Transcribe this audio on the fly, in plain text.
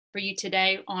for you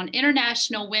today on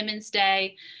International Women's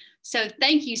Day. So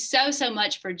thank you so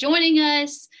much for joining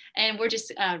us. And we're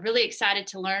just really excited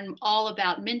to learn all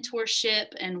about mentorship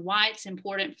and why it's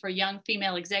important for young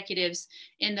female executives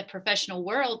in the professional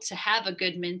world to have a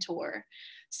good mentor.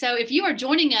 So if you are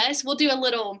joining us, we'll do a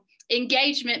little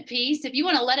engagement piece. If you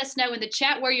want to let us know in the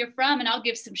chat where you're from, and I'll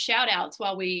give some shout outs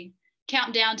while we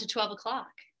count down to 12 o'clock.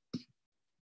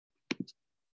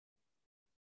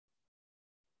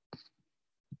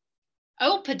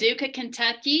 Oh, Paducah,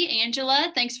 Kentucky.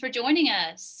 Angela, thanks for joining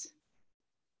us.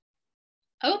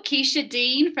 Oh, Keisha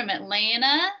Dean from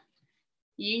Atlanta,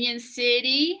 Union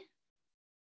City.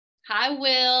 Hi,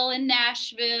 Will in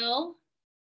Nashville.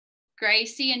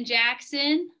 Gracie in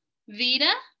Jackson.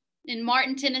 Vita in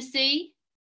Martin, Tennessee.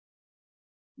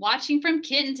 Watching from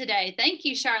Kenton today. Thank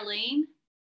you, Charlene.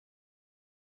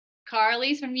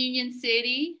 Carly's from Union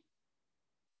City.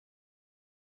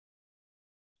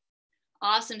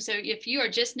 Awesome. So if you are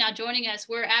just now joining us,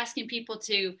 we're asking people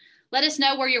to let us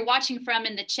know where you're watching from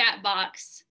in the chat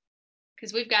box,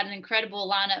 because we've got an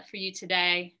incredible lineup for you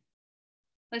today.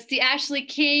 Let's see, Ashley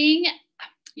King,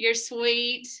 you're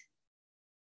sweet.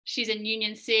 She's in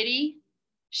Union City.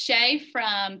 Shay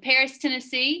from Paris,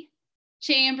 Tennessee.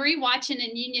 Chambry watching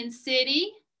in Union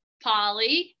City.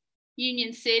 Polly,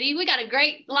 Union City. We got a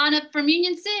great lineup from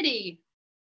Union City.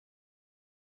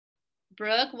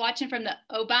 Brooke watching from the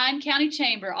Obion County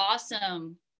Chamber.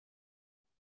 Awesome.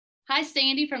 Hi,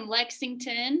 Sandy from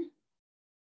Lexington.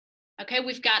 Okay,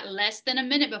 we've got less than a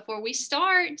minute before we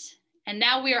start. And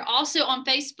now we are also on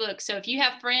Facebook. So if you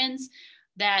have friends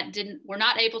that were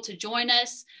not able to join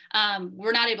us,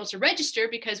 we're not able to register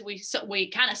because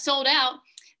we kind of sold out,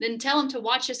 then tell them to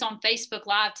watch us on Facebook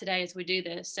Live today as we do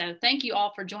this. So thank you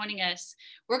all for joining us.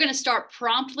 We're going to start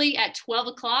promptly at 12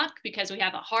 o'clock because we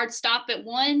have a hard stop at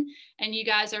 1, and you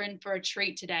guys are in for a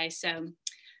treat today. So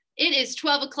it is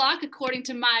 12 o'clock according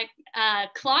to my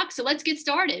clock. So let's get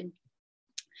started.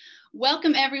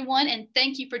 Welcome, everyone, and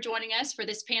thank you for joining us for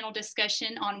this panel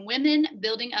discussion on Women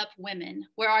Building Up Women,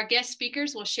 where our guest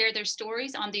speakers will share their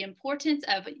stories on the importance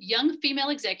of young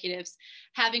female executives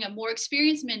having a more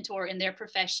experienced mentor in their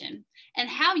profession and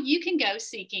how you can go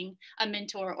seeking a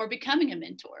mentor or becoming a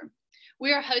mentor.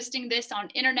 We are hosting this on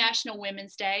International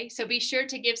Women's Day, so be sure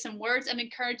to give some words of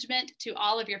encouragement to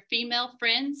all of your female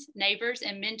friends, neighbors,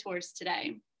 and mentors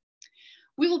today.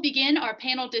 We will begin our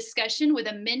panel discussion with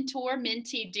a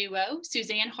mentor-mentee duo,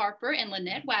 Suzanne Harper and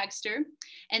Lynette Wagster,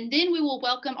 and then we will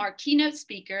welcome our keynote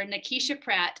speaker, Nekasha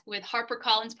Pratt, with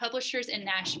HarperCollins Publishers in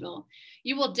Nashville.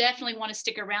 You will definitely want to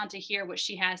stick around to hear what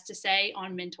she has to say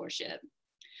on mentorship.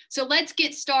 So let's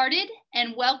get started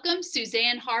and welcome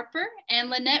Suzanne Harper and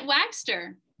Lynette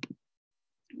Wagster.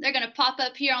 They're going to pop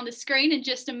up here on the screen in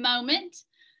just a moment.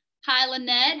 Hi,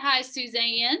 Lynette. Hi,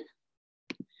 Suzanne.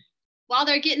 While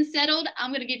they're getting settled,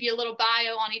 I'm going to give you a little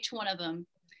bio on each one of them.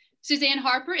 Suzanne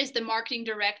Harper is the marketing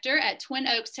director at Twin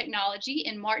Oaks Technology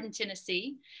in Martin,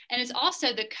 Tennessee, and is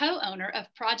also the co-owner of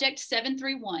Project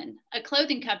 731, a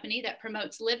clothing company that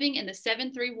promotes living in the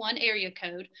 731 area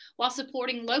code while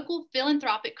supporting local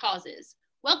philanthropic causes.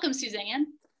 Welcome, Suzanne.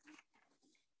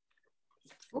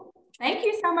 Thank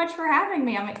you so much for having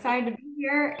me. I'm excited to be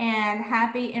here, and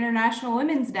happy International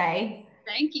Women's Day.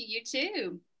 Thank you, you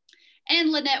too.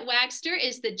 And Lynette Wagster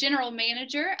is the general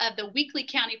manager of the Weekly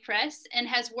County Press and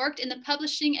has worked in the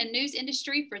publishing and news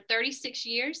industry for 36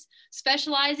 years,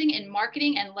 specializing in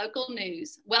marketing and local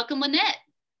news. Welcome, Lynette.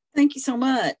 Thank you so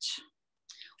much.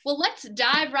 Well, let's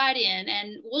dive right in,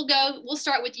 and we'll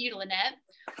start with you, Lynette.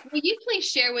 Will you please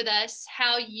share with us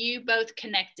how you both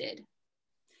connected?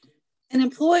 An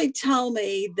employee told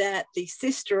me that the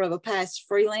sister of a past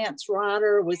freelance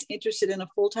writer was interested in a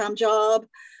full-time job.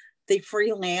 The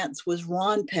freelance was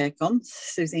Ron Peckham,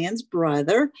 Suzanne's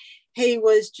brother. He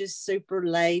was just super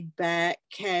laid back,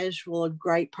 casual,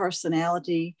 great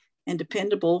personality, and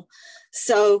dependable.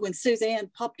 So when Suzanne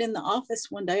popped in the office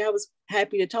one day, I was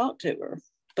happy to talk to her,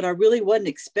 but I really wasn't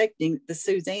expecting the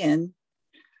Suzanne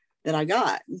that I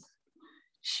got.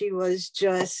 She was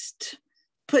just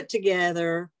put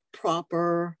together,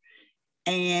 proper,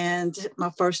 and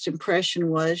my first impression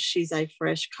was she's a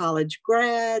fresh college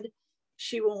grad.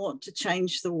 She will want to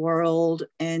change the world,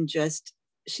 and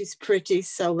she's pretty,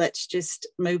 so let's just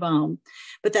move on.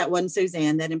 But that wasn't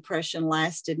Suzanne. That impression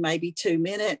lasted maybe 2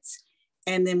 minutes,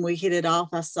 and then we hit it off.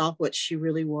 I saw what she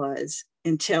really was: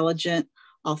 intelligent,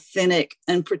 authentic,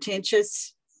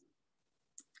 unpretentious,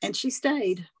 and she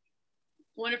stayed.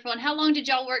 Wonderful. And how long did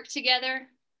y'all work together?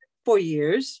 4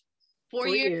 years. 4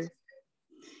 years.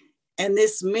 And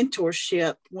this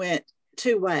mentorship went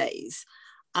 2 ways.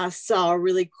 I saw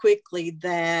really quickly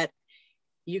that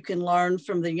you can learn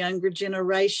from the younger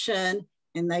generation,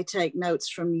 and they take notes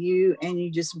from you, and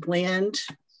you just blend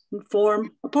and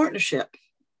form a partnership.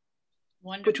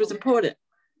 Wonderful. Which was important.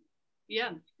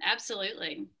 Yeah,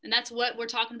 absolutely. And that's what we're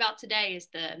talking about today, is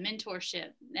the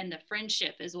mentorship and the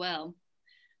friendship as well.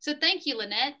 So thank you,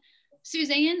 Lynette.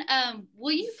 Suzanne,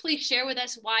 will you please share with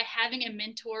us why having a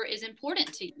mentor is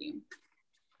important to you?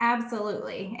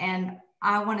 Absolutely. And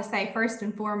I want to say, first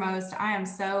and foremost, I am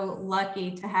so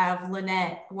lucky to have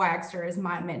Lynette Wagster as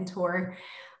my mentor.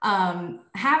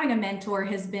 Having a mentor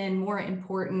has been more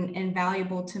important and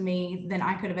valuable to me than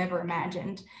I could have ever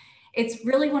imagined. It's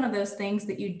really one of those things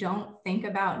that you don't think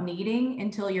about needing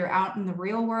until you're out in the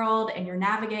real world and you're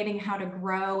navigating how to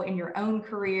grow in your own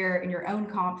career and your own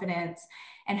confidence.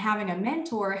 And having a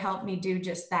mentor helped me do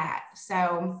just that.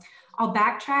 So I'll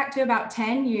backtrack to about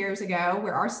 10 years ago,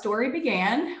 where our story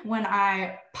began, when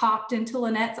I popped into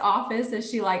Lynette's office, as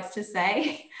she likes to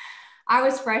say. I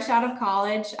was fresh out of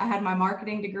college. I had my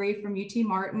marketing degree from UT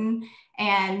Martin.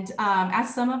 And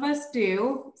as some of us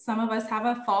do, some of us have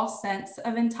a false sense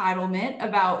of entitlement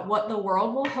about what the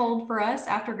world will hold for us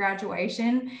after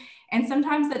graduation. And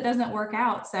sometimes that doesn't work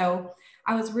out. So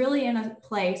I was really in a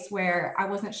place where I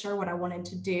wasn't sure what I wanted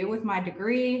to do with my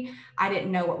degree. I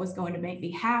didn't know what was going to make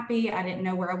me happy. I didn't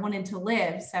know where I wanted to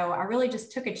live. So I really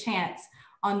just took a chance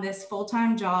on this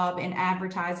full-time job in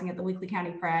advertising at the Weekly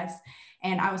County Press.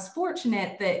 And I was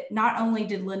fortunate that not only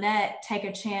did Lynette take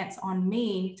a chance on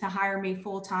me to hire me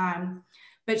full-time,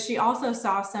 but she also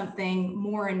saw something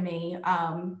more in me,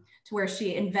 to where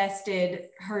she invested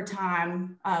her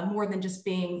time more than just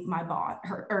being my boss,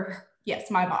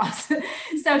 my boss.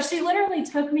 So she literally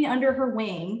took me under her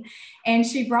wing, and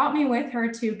she brought me with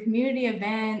her to community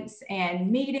events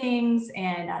and meetings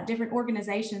and different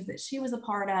organizations that she was a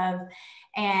part of.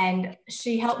 And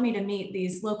she helped me to meet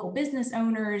these local business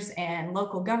owners and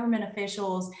local government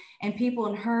officials and people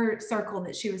in her circle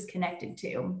that she was connected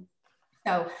to.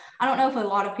 So I don't know if a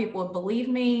lot of people would believe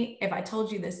me if I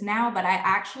told you this now, but I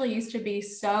actually used to be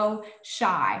so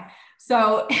shy.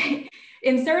 So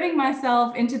inserting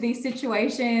myself into these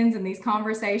situations and these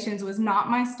conversations was not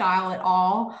my style at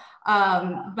all.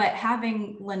 But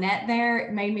having Lynette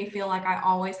there made me feel like I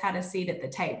always had a seat at the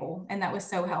table, and that was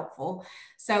so helpful.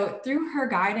 So through her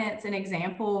guidance and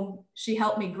example, she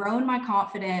helped me grow in my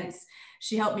confidence.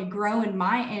 She helped me grow in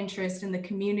my interest in the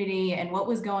community and what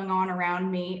was going on around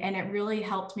me. And it really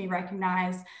helped me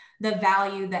recognize the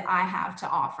value that I have to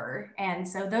offer. And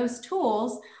so those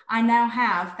tools I now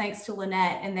have, thanks to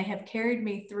Lynette, and they have carried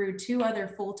me through 2 other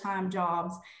full-time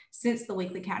jobs since the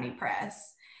Weekly County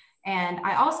Press. And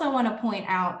I also want to point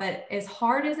out that as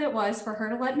hard as it was for her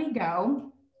to let me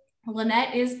go,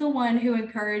 Lynette is the one who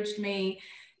encouraged me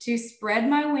to spread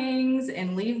my wings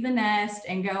and leave the nest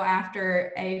and go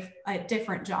after a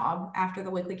different job after the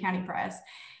Weekly County Press.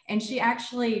 And she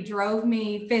actually drove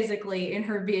me physically in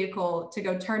her vehicle to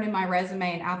go turn in my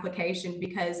resume and application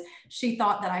because she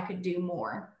thought that I could do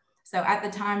more. So at the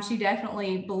time, she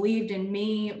definitely believed in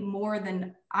me more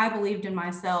than I believed in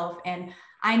myself. And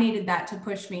I needed that to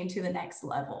push me into the next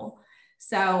level.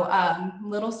 So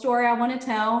little story I want to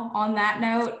tell on that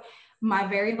note. My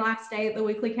very last day at the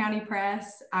Weekly County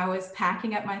Press, I was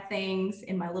packing up my things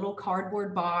in my little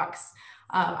cardboard box.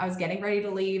 I was getting ready to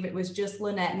leave. It was just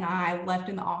Lynette and I left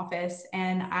in the office,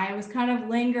 and I was kind of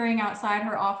lingering outside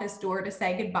her office door to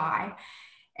say goodbye.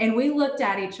 And we looked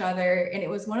at each other, and it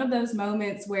was one of those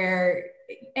moments where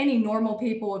any normal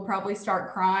people would probably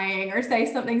start crying or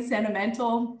say something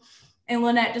sentimental. And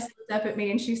Lynette just looked up at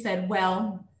me and she said,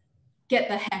 "Well, get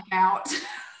the heck out."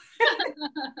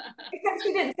 Except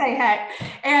she didn't say heck.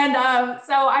 And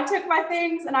so I took my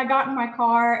things and I got in my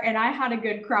car, and I had a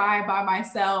good cry by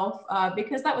myself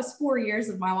because that was 4 years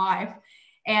of my life.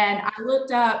 And I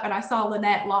looked up and I saw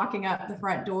Lynette locking up the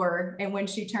front door. And when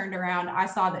she turned around, I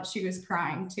saw that she was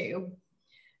crying too.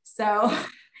 So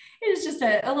it was just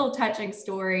a little touching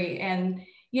story. And,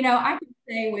 you know, I can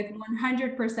say with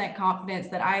 100% confidence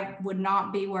that I would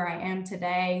not be where I am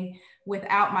today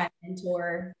without my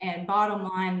mentor. And bottom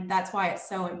line, that's why it's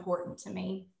so important to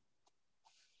me.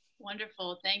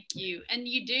 Wonderful. Thank you. And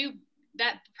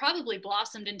that probably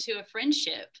blossomed into a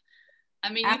friendship.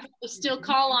 I mean, absolutely. You still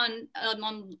call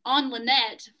on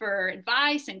Lynette for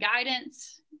advice and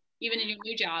guidance, even in your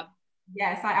new job.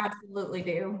 Yes, I absolutely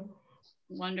do.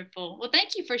 Wonderful. Well,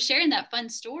 thank you for sharing that fun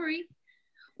story.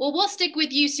 Well, we'll stick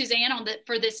with you, Suzanne,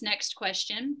 for this next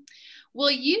question. Will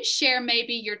you share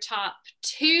maybe your top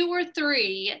 2 or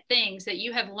 3 things that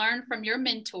you have learned from your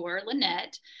mentor,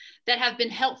 Lynette, that have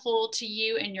been helpful to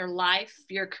you in your life,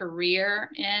 your career,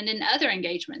 and in other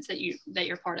engagements that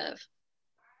you're part of?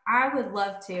 I would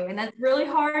love to. And that's really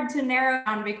hard to narrow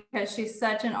down because she's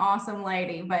such an awesome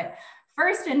lady. But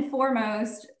first and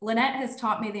foremost, Lynette has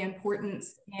taught me the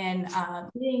importance in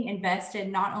being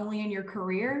invested not only in your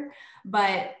career,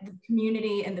 but the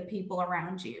community and the people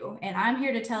around you. And I'm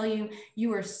here to tell you,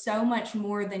 you are so much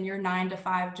more than your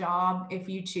 9-to-5 job if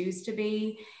you choose to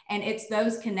be. And it's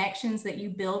those connections that you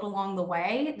build along the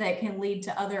way that can lead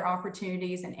to other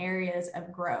opportunities and areas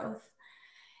of growth.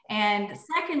 And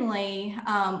secondly,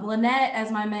 Lynette, as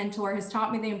my mentor, has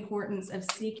taught me the importance of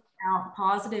seeking out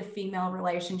positive female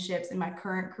relationships in my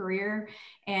current career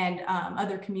and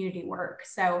other community work.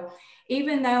 So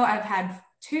even though I've had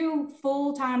 2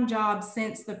 full-time jobs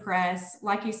since the press,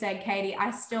 like you said, Katie,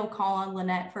 I still call on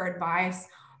Lynette for advice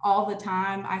all the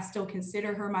time. I still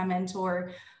consider her my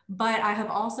mentor, but I have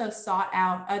also sought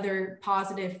out other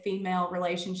positive female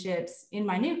relationships in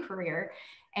my new career.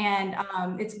 And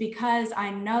it's because I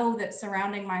know that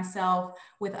surrounding myself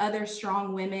with other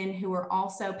strong women who are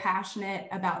also passionate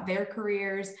about their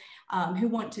careers, who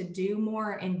want to do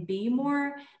more and be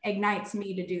more, ignites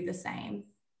me to do the same.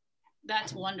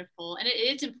 That's wonderful. And it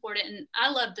is important. And I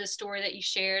love the story that you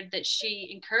shared, that she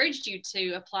encouraged you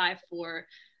to apply for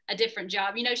a different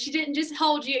job. You know, she didn't just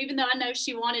hold you, even though I know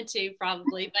she wanted to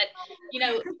probably, but you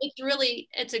know,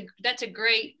 that's a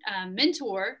great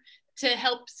mentor to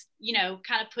help, you know,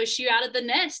 kind of push you out of the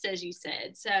nest, as you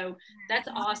said. So that's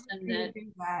awesome.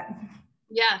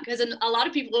 Yeah, because a lot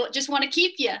of people just want to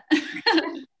keep you.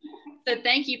 So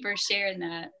thank you for sharing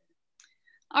that.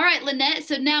 All right, Lynette,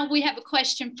 so now we have a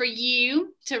question for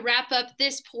you to wrap up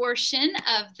this portion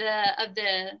of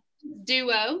the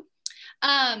duo.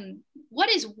 What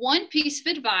is one piece of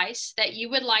advice that you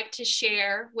would like to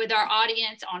share with our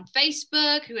audience on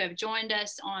Facebook who have joined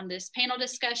us on this panel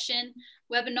discussion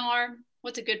webinar?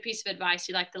 What's a good piece of advice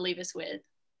you'd like to leave us with?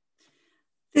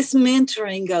 This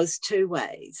mentoring goes 2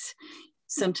 ways.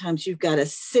 Sometimes you've got a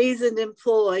seasoned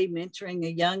employee mentoring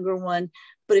a younger one,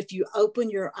 but if you open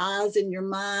your eyes and your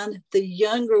mind, the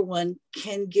younger one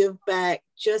can give back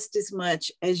just as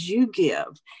much as you give.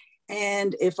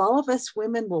 And if all of us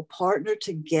women will partner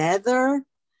together,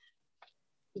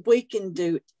 we can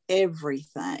do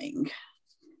everything.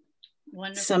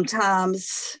 Wonderful.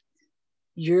 Sometimes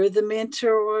you're the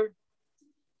mentor,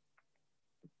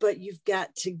 but you've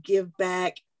got to give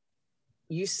back.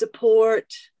 You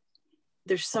support.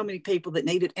 There's so many people that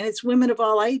need it, and it's women of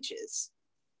all ages.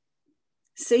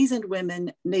 Seasoned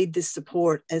women need this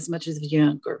support as much as the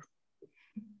younger.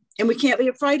 And we can't be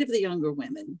afraid of the younger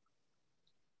women.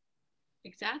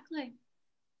 Exactly.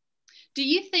 Do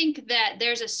you think that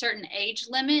there's a certain age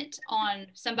limit on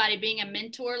somebody being a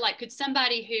mentor? Like, could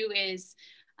somebody who is,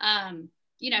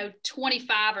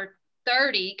 25 or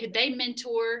 30, could they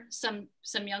mentor some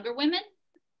younger women?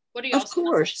 What do you? Of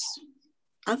course,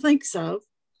 I think so.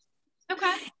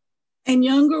 Okay. And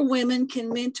younger women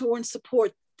can mentor and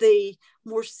support the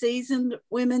more seasoned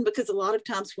women, because a lot of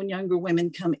times when younger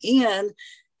women come in,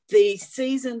 the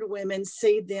seasoned women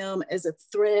see them as a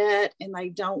threat and they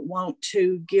don't want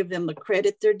to give them the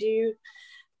credit they're due.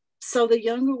 So the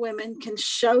younger women can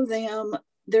show them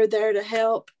they're there to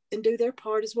help and do their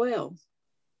part as well.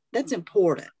 That's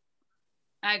important.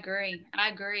 I agree.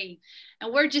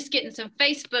 And we're just getting some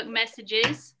Facebook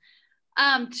messages.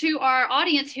 To our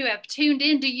audience who have tuned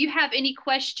in, do you have any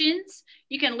questions?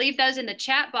 You can leave those in the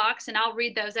chat box and I'll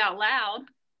read those out loud.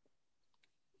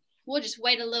 We'll just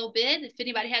wait a little bit if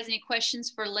anybody has any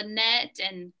questions for Lynette,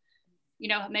 and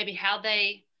maybe how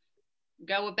they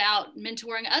go about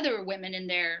mentoring other women in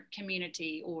their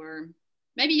community, or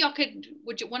maybe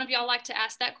one of y'all like to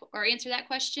ask that or answer that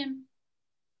question?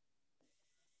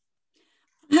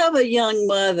 I have a young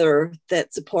mother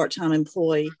that's a part-time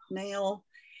employee now,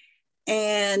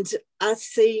 and I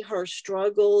see her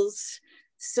struggles.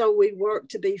 So we work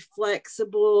to be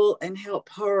flexible and help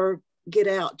her get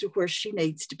out to where she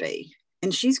needs to be.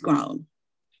 And she's grown.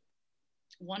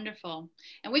 Wonderful.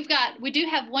 And we do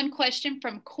have one question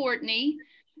from Courtney.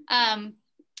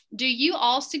 Do you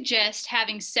all suggest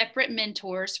having separate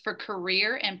mentors for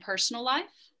career and personal life?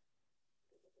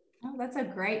 Oh, that's a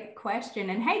great question.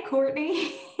 And hey,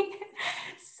 Courtney.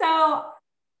 So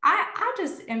I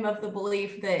just am of the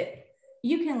belief that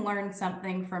you can learn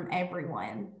something from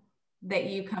everyone that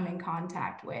you come in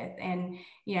contact with. And,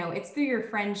 it's through your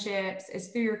friendships, it's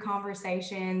through your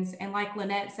conversations. And like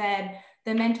Lynette said,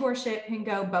 the mentorship can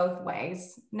go both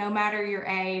ways, no matter your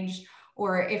age,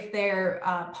 or if they're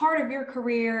part of your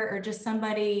career, or just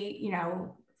somebody,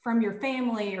 from your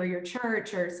family or your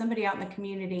church or somebody out in the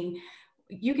community.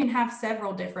 You can have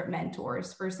several different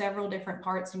mentors for several different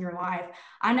parts in your life.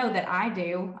 I know that I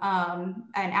do. And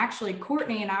actually,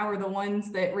 Courtney and I were the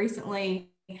ones that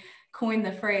recently coined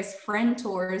the phrase friend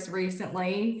tours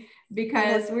recently,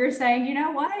 because we were saying, you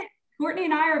know what? Courtney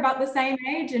and I are about the same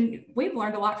age, and we've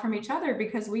learned a lot from each other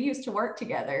because we used to work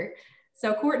together.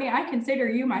 So Courtney, I consider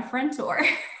you my friend tour.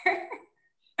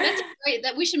 That's great.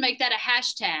 That we should make that a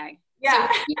hashtag. Yeah.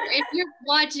 So if you're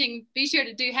watching, be sure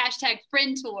to do hashtag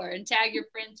friend tour and tag your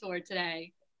friend tour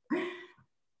today.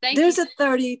 There's a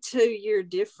 32-year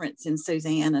difference in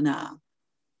Suzanne and I,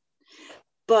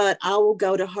 but I will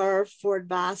go to her for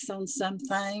advice on some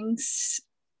things.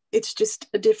 It's just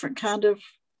a different kind of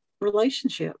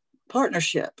relationship,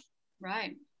 partnership.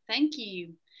 Right. Thank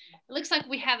you. It looks like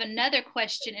we have another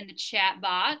question in the chat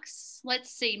box.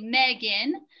 Let's see.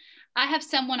 Megan, I have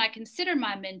someone I consider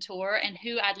my mentor and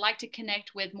who I'd like to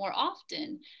connect with more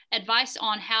often. Advice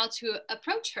on how to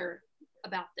approach her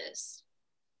about this.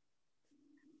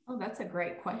 Oh, that's a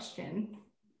great question.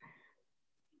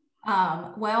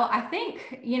 Well, I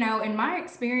think, you know, in my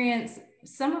experience,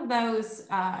 some of those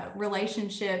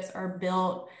relationships are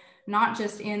built not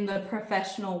just in the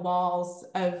professional walls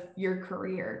of your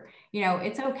career. You know,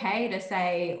 it's okay to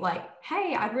say like,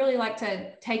 hey, I'd really like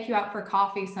to take you out for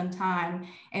coffee sometime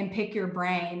and pick your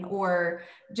brain, or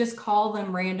just call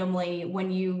them randomly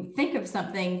when you think of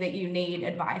something that you need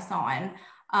advice on.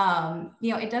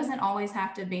 You know, it doesn't always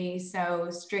have to be so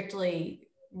strictly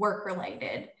work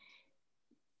related.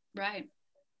 Right.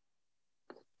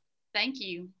 Thank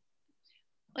you.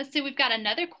 Let's see, we've got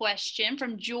another question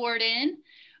from Jordan.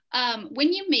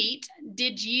 When you meet,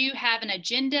 did you have an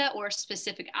agenda or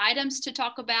specific items to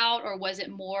talk about, or was it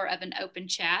more of an open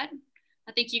chat?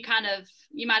 I think you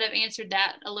might have answered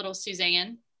that a little,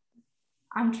 Suzanne.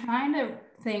 I'm trying to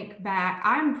think back.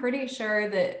 I'm pretty sure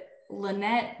that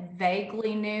Lynette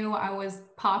vaguely knew I was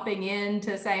popping in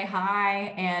to say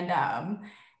hi and,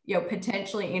 you know,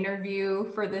 potentially interview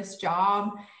for this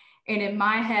job. And in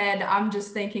my head, I'm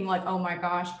just thinking like, oh my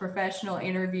gosh, professional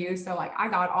interview. So like I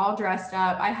got all dressed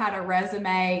up. I had a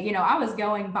resume, you know, I was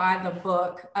going by the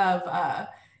book of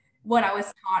what I was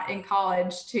taught in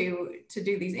college to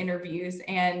do these interviews.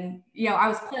 And, you know, I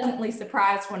was pleasantly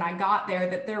surprised when I got there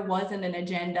that there wasn't an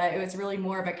agenda. It was really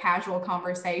more of a casual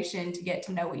conversation to get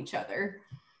to know each other.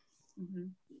 Mm-hmm.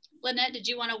 Lynette, did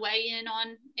you want to weigh in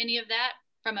on any of that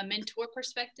from a mentor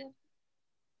perspective?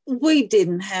 We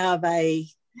didn't have a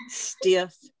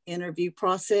stiff interview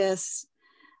process.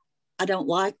 I don't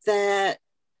like that.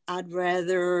 I'd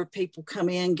rather people come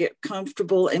in, get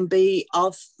comfortable, and be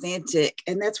authentic.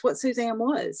 And that's what Suzanne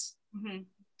was. Mm-hmm.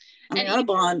 I mean, our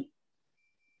bond,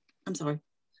 I'm sorry.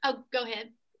 Oh, go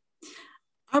ahead.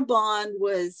 Our bond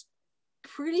was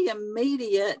pretty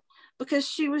immediate because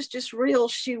she was just real.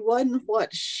 She wasn't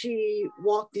what she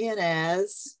walked in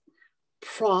as,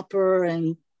 proper,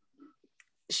 and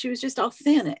she was just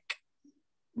authentic.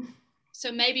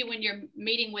 So maybe when you're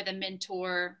meeting with a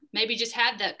mentor, maybe just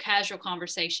have that casual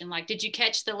conversation. Like, did you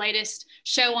catch the latest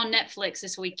show on Netflix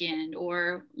this weekend?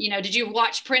 Or, you know, did you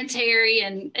watch Prince Harry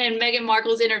and Meghan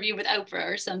Markle's interview with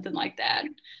Oprah or something like that?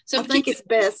 So I think it's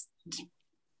best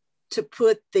to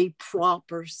put the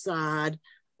proper side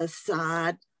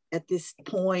aside at this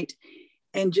point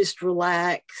and just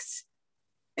relax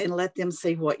and let them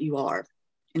see what you are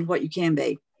and what you can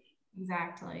be.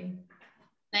 Exactly.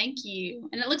 Thank you.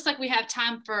 And it looks like we have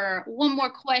time for one more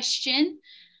question.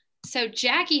 So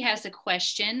Jackie has a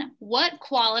question. What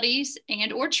qualities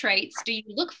and or traits do you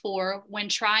look for when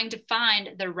trying to find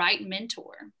the right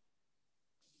mentor?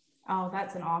 Oh,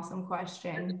 that's an awesome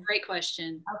question. That's a great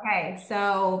question. Okay.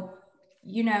 So,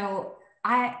 you know,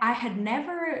 I had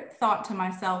never thought to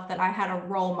myself that I had a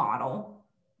role model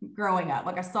growing up,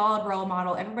 like a solid role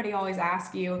model. Everybody always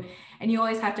asks you, and you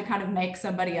always have to kind of make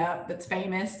somebody up that's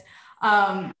famous.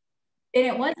 And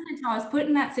it wasn't until I was put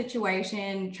in that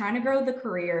situation, trying to grow the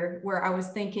career, where I was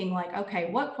thinking like,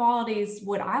 okay, what qualities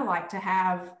would I like to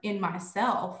have in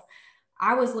myself?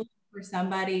 I was looking for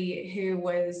somebody who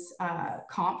was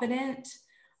confident,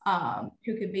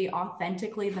 who could be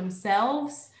authentically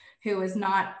themselves, who was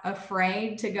not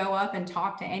afraid to go up and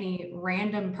talk to any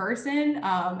random person.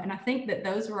 And I think that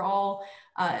those were all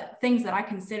things that I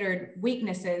considered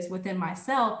weaknesses within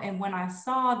myself. And when I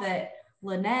saw that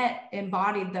Lynette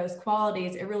embodied those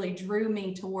qualities, it really drew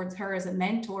me towards her as a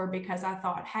mentor, because I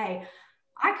thought, hey,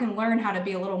 I can learn how to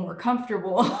be a little more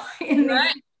comfortable in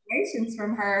these situations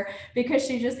from her, because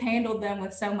she just handled them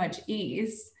with so much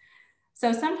ease.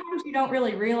 So sometimes you don't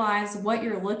really realize what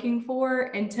you're looking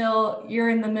for until you're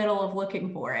in the middle of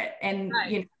looking for it. And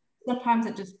you know, sometimes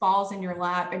it just falls in your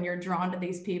lap and you're drawn to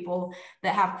these people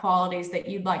that have qualities that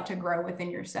you'd like to grow within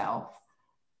yourself.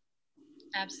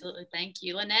 Absolutely. Thank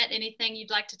you. Lynette, anything you'd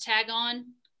like to tag on?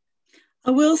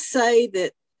 I will say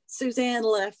that Suzanne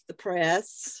left the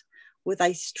press with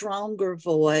a stronger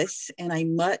voice and a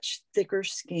much thicker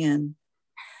skin.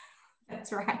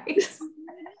 That's right.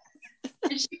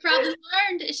 And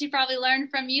she probably learned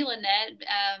from you, Lynette,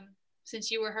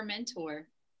 since you were her mentor.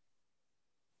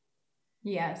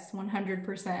 Yes,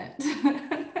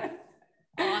 100%.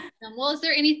 Awesome. Well, is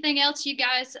there anything else you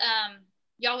guys,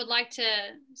 y'all would like to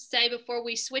say before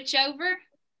we switch over?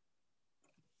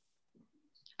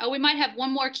 Oh, we might have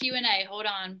one more Q&A. Hold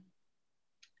on.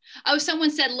 Oh, someone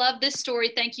said, love this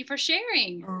story. Thank you for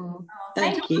sharing. Oh,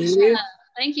 thank you.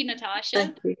 Thank you, Natasha.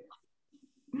 Thank you.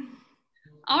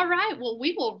 All right. Well,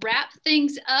 we will wrap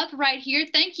things up right here.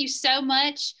 Thank you so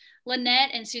much,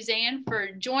 Lynette and Suzanne,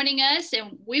 for joining us.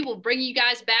 And we will bring you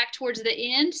guys back towards the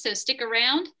end. So stick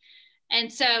around.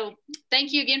 And so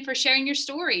thank you again for sharing your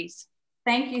stories.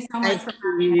 Thank you so much for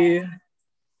having me.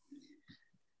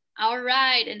 All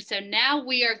right, and so now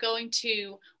we are going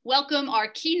to welcome our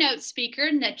keynote speaker,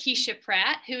 Nekasha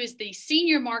Pratt, who is the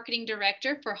Senior Marketing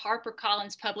Director for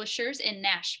HarperCollins Publishers in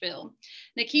Nashville.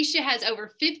 Nekasha has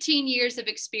over 15 years of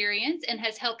experience and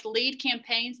has helped lead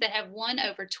campaigns that have won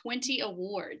over 20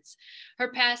 awards.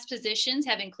 Her past positions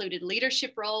have included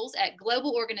leadership roles at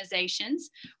global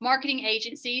organizations, marketing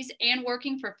agencies, and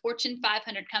working for Fortune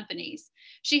 500 companies.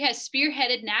 She has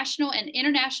spearheaded national and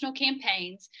international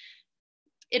campaigns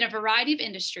in a variety of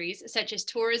industries, such as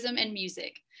tourism and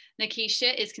music.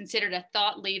 Nekasha is considered a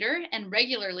thought leader and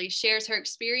regularly shares her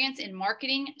experience in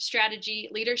marketing, strategy,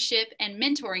 leadership, and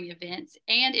mentoring events,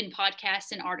 and in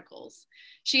podcasts and articles.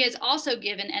 She has also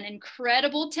given an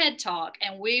incredible TED Talk,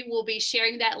 and we will be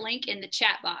sharing that link in the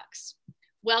chat box.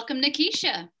 Welcome,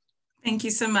 Nekasha. Thank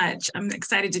you so much. I'm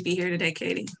excited to be here today,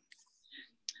 Katie.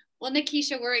 Well,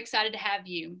 Nekasha, we're excited to have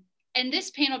you. And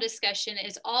this panel discussion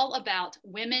is all about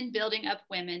women building up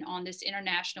women on this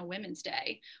International Women's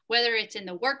Day, whether it's in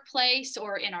the workplace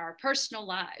or in our personal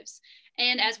lives.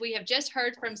 And as we have just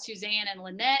heard from Suzanne and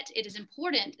Lynette, it is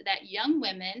important that young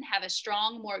women have a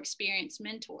strong, more experienced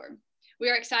mentor. We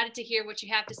are excited to hear what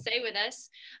you have to say with us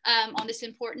on this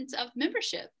importance of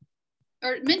mentorship.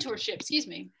 Excuse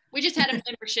me. We just had a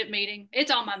membership meeting.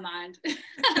 It's on my mind.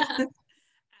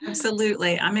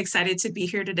 Absolutely. I'm excited to be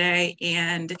here today.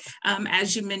 And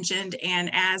as you mentioned,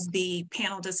 and as the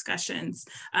panel discussions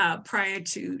prior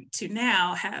to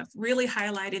now have really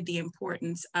highlighted the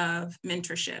importance of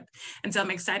mentorship. And so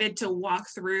I'm excited to walk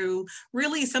through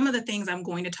really some of the things I'm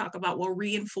going to talk about will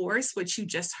reinforce what you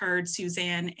just heard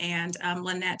Suzanne and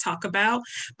Lynette talk about.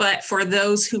 But for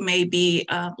those who may be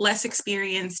less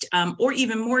experienced or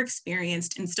even more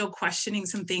experienced and still questioning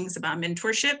some things about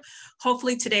mentorship,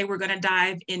 hopefully today we're going to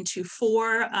dive into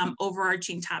 4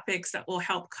 overarching topics that will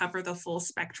help cover the full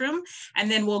spectrum,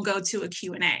 and then we'll go to a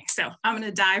Q&A. So I'm going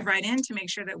to dive right in to make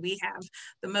sure that we have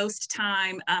the most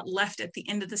time left at the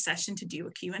end of the session to do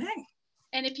a Q&A.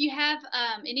 And if you have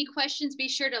any questions, be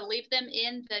sure to leave them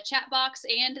in the chat box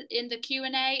and in the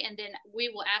Q&A, and then we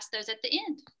will ask those at the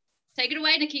end. Take it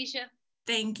away, Nekasha.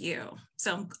 Thank you.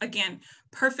 So again,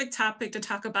 perfect topic to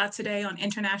talk about today on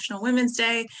International Women's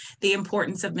Day, the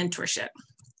importance of mentorship.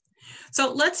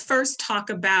 So let's first talk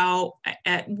about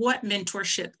what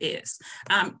mentorship is.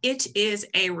 It is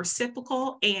a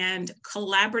reciprocal and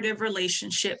collaborative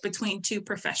relationship between 2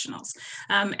 professionals.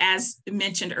 As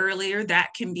mentioned earlier,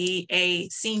 that can be a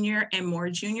senior and more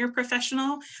junior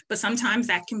professional, but sometimes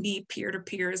that can be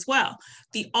peer-to-peer as well.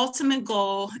 The ultimate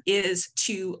goal is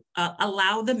to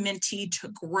allow the mentee to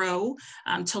grow,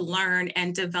 to learn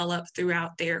and develop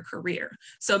throughout their career.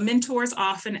 So mentors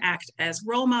often act as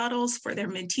role models for their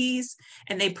mentees,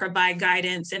 and they provide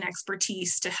guidance and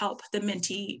expertise to help the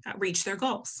mentee reach their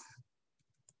goals.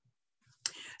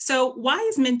 So why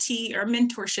is mentee or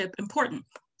mentorship important?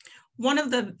 One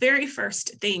of the very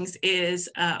first things is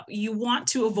you want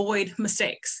to avoid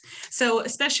mistakes. So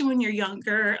especially when you're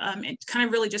younger and kind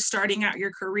of really just starting out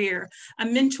your career, a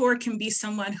mentor can be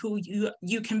someone who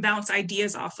you can bounce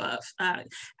ideas off of,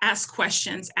 ask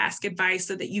questions, ask advice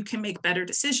so that you can make better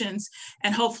decisions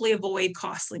and hopefully avoid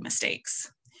costly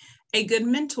mistakes. A good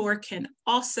mentor can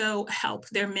also help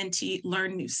their mentee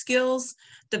learn new skills,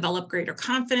 develop greater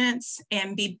confidence,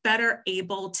 and be better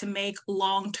able to make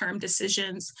long-term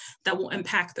decisions that will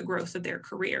impact the growth of their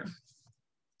career.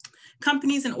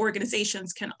 Companies and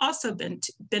organizations can also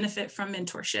benefit from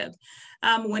mentorship.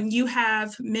 When you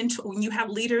have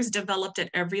leaders developed at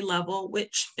every level,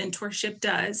 which mentorship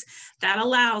does, that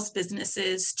allows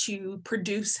businesses to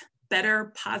produce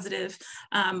better, positive,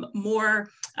 more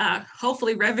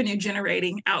hopefully revenue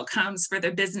generating outcomes for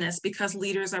their business because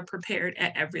leaders are prepared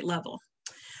at every level.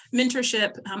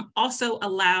 Mentorship also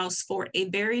allows for a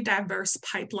very diverse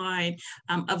pipeline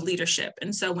of leadership.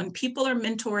 And so when people are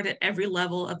mentored at every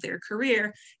level of their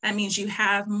career, that means you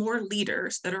have more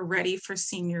leaders that are ready for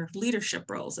senior leadership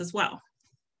roles as well.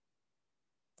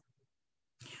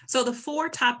 So the 4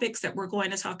 topics that we're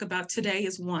going to talk about today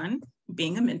is 1,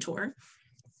 being a mentor,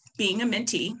 being a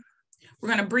mentee. We're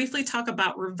going to briefly talk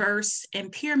about reverse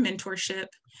and peer mentorship,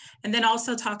 and then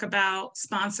also talk about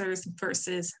sponsors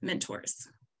versus mentors.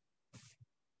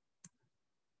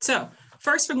 So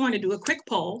first, we're going to do a quick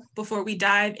poll before we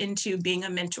dive into being a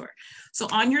mentor. So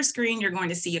on your screen, you're going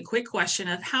to see a quick question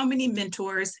of how many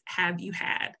mentors have you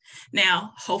had?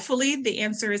 Now, hopefully the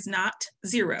answer is not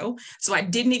 0. So I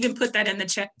didn't even put that in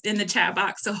the chat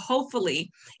box. So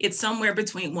hopefully it's somewhere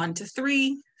between 1 to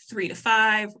 3, 3 to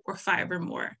 5, or 5 or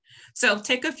more. So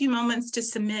take a few moments to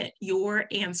submit your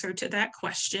answer to that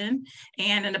question.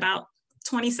 And in about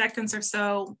 20 seconds or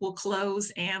so, we'll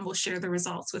close and we'll share the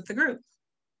results with the group.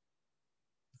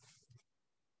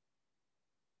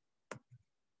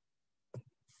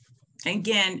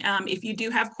 Again, if you do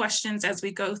have questions as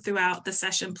we go throughout the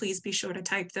session, please be sure to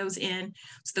type those in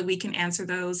so that we can answer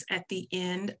those at the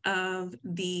end of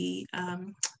the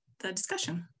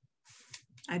discussion.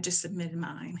 I just submitted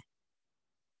mine.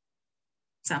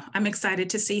 So I'm excited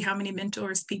to see how many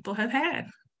mentors people have had.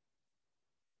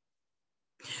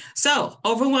 So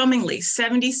overwhelmingly,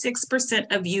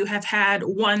 76% of you have had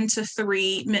 1 to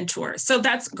 3 mentors. So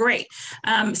that's great.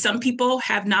 Some people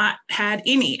have not had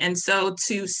any. And so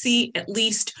to see at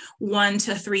least 1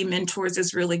 to 3 mentors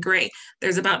is really great.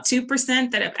 There's about 2%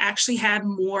 that have actually had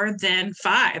more than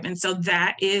 5. And so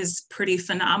that is pretty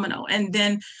phenomenal. And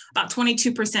then about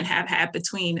 22% have had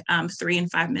between 3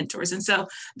 and 5 mentors. And so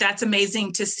that's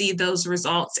amazing to see those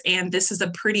results. And this is a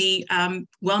pretty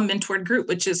well-mentored group,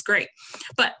 which is great.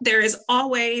 But there is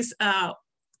always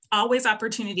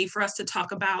opportunity for us to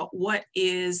talk about what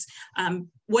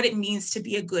it means to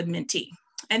be a good mentee.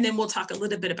 And then we'll talk a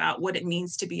little bit about what it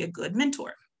means to be a good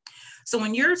mentor. So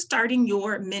when you're starting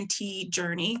your mentee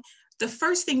journey, the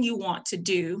first thing you want to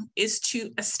do is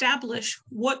to establish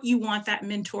what you want that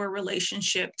mentor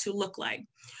relationship to look like.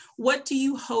 What do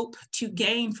you hope to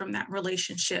gain from that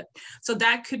relationship? So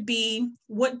that could be,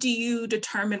 what do you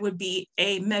determine would be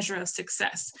a measure of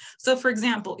success? So for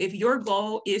example, if your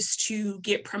goal is to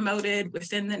get promoted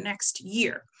within the next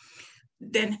year,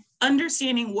 then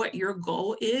understanding what your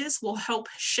goal is will help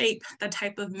shape the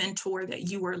type of mentor that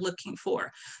you are looking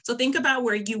for. So think about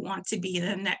where you want to be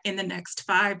in the next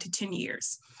 5 to 10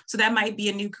 years. So that might be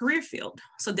a new career field.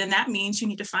 So then that means you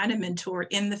need to find a mentor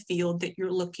in the field that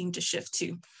you're looking to shift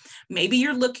to. Maybe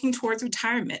you're looking towards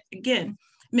retirement. Again,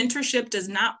 mentorship does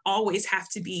not always have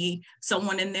to be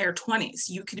someone in their 20s.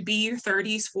 You could be your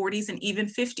 30s, 40s, and even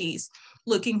 50s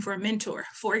looking for a mentor.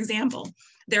 For example,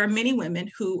 there are many women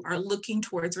who are looking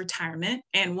towards retirement,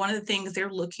 and one of the things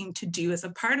they're looking to do as a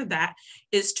part of that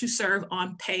is to serve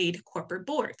on paid corporate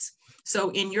boards.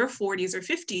 So in your 40s or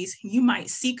 50s, you might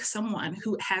seek someone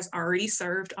who has already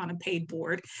served on a paid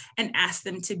board and ask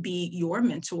them to be your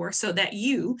mentor so that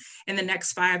you, in the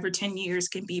next 5 or 10 years,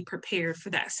 can be prepared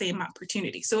for that same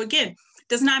opportunity. So again,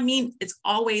 does not mean it's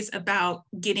always about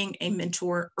getting a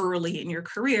mentor early in your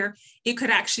career. It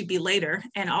could actually be later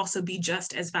and also be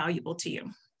just as valuable to you.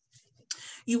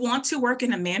 You want to work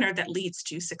in a manner that leads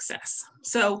to success.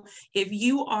 So if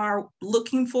you are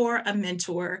looking for a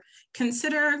mentor,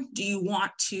 consider, do you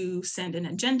want to send an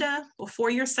agenda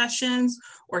before your sessions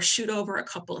or shoot over a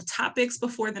couple of topics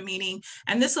before the meeting?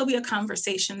 And this will be a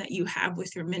conversation that you have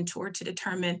with your mentor to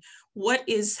determine what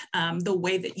is the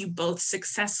way that you both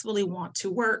successfully want to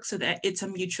work so that it's a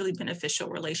mutually beneficial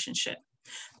relationship.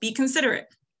 Be considerate.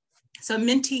 So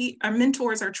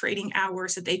mentors are trading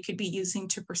hours that they could be using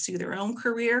to pursue their own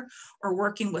career or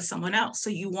working with someone else.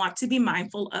 So you want to be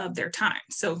mindful of their time.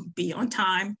 So be on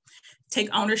time,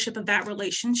 take ownership of that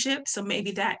relationship. So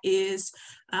maybe that is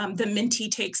the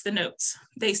mentee takes the notes,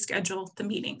 they schedule the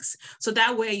meetings. So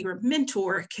that way your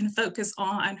mentor can focus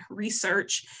on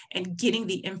research and getting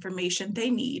the information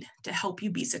they need to help you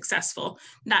be successful,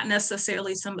 not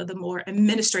necessarily some of the more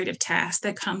administrative tasks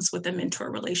that comes with a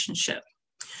mentor relationship.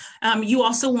 You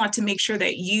also want to make sure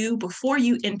that before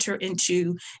you enter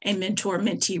into a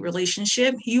mentor-mentee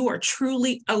relationship, you are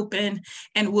truly open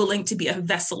and willing to be a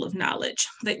vessel of knowledge,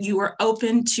 that you are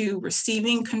open to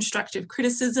receiving constructive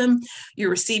criticism,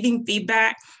 you're receiving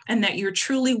feedback, and that you're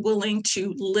truly willing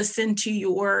to listen to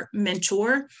your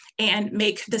mentor and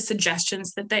make the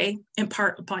suggestions that they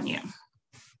impart upon you.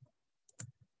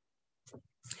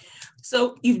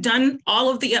 So you've done all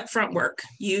of the upfront work.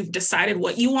 You've decided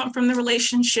what you want from the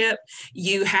relationship.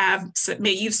 You've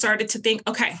started to think,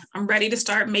 okay, I'm ready to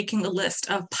start making a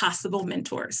list of possible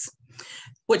mentors.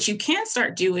 What you can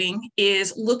start doing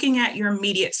is looking at your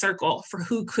immediate circle for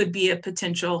who could be a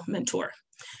potential mentor.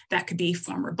 That could be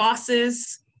former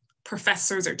bosses,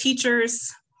 professors or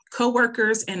teachers,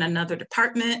 coworkers in another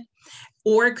department,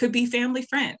 or it could be family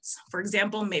friends. For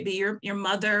example, maybe your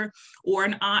mother or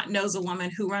an aunt knows a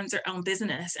woman who runs her own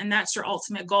business, and that's your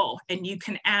ultimate goal. And you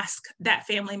can ask that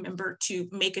family member to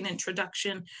make an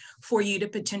introduction for you to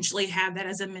potentially have that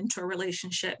as a mentor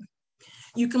relationship.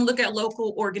 You can look at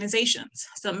local organizations.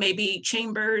 So maybe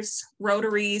chambers,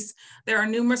 rotaries. There are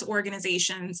numerous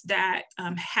organizations that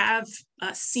have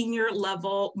senior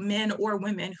level men or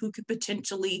women who could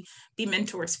potentially be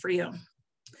mentors for you.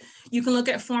 You can look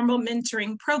at formal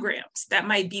mentoring programs that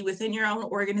might be within your own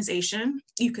organization.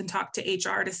 You can talk to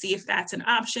HR to see if that's an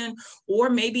option, or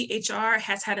maybe HR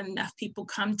has had enough people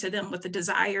come to them with a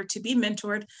desire to be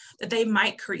mentored that they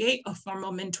might create a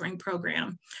formal mentoring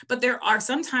program. But there are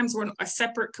sometimes when a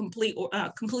separate, complete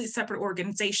separate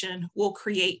organization will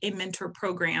create a mentor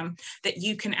program that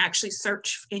you can actually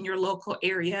search in your local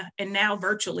area. And now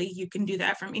virtually, you can do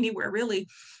that from anywhere really,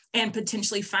 and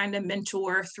potentially find a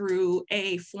mentor through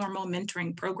a formal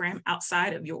mentoring program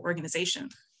outside of your organization.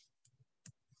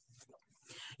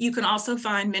 You can also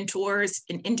find mentors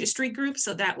in industry groups.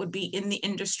 So that would be in the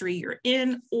industry you're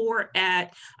in or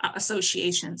at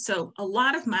associations. So a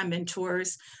lot of my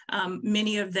mentors,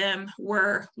 many of them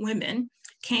were women,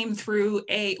 came through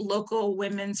a local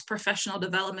women's professional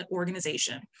development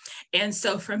organization. And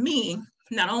so for me,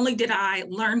 not only did I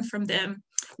learn from them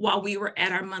while we were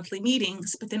at our monthly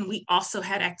meetings, but then we also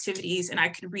had activities and I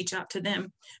could reach out to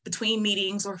them between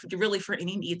meetings or really for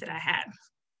any need that I had.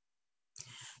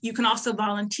 You can also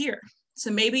volunteer.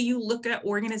 So maybe you look at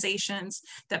organizations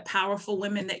that powerful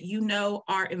women that you know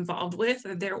are involved with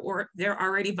or they're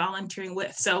already volunteering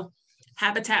with. So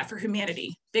Habitat for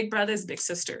Humanity, Big Brothers, Big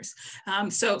Sisters,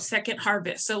 so Second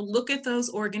Harvest. So look at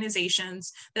those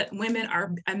organizations that women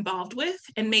are involved with,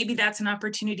 and maybe that's an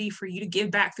opportunity for you to give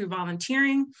back through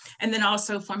volunteering, and then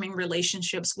also forming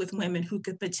relationships with women who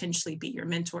could potentially be your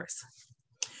mentors.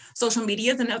 Social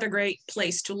media is another great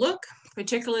place to look,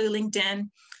 particularly LinkedIn,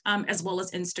 as well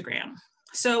as Instagram.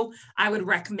 So I would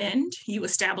recommend you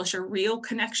establish a real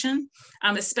connection,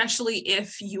 especially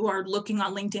if you are looking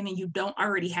on LinkedIn and you don't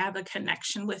already have a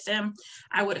connection with them.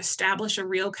 I would establish a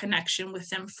real connection with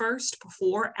them first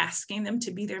before asking them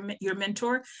to be your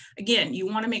mentor. Again, you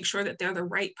want to make sure that they're the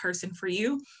right person for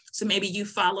you. So maybe you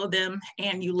follow them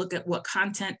and you look at what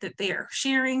content that they are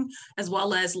sharing, as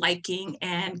well as liking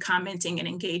and commenting and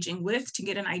engaging with to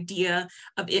get an idea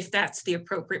of if that's the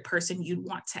appropriate person you'd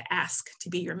want to ask to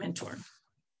be your mentor.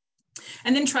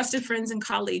 And then trusted friends and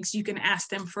colleagues, you can ask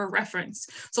them for a reference.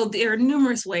 So there are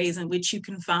numerous ways in which you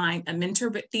can find a mentor,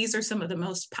 but these are some of the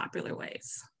most popular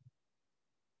ways.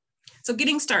 So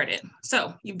getting started.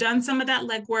 So you've done some of that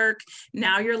legwork.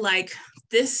 Now you're like,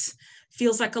 this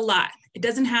feels like a lot. It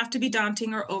doesn't have to be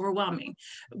daunting or overwhelming.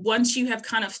 Once you have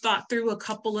kind of thought through a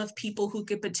couple of people who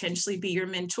could potentially be your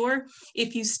mentor,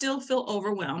 if you still feel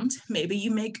overwhelmed, maybe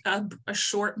you make a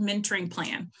short mentoring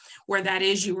plan, where that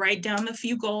is you write down the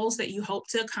few goals that you hope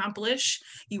to accomplish.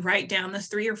 You write down the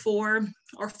 3 or 4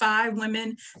 or 5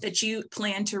 women that you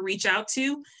plan to reach out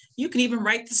to. You can even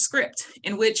write the script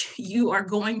in which you are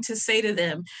going to say to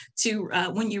them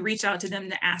when you reach out to them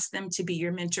to ask them to be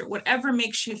your mentor, whatever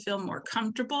makes you feel more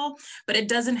comfortable, but it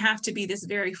doesn't have to be this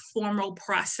very formal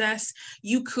process.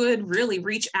 You could really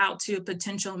reach out to a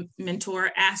potential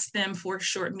mentor, ask them for a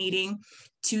short meeting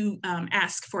to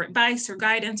ask for advice or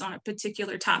guidance on a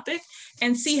particular topic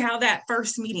and see how that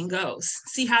first meeting goes.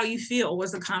 See how you feel.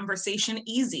 Was the conversation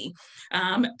easy?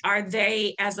 Are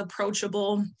they as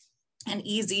approachable and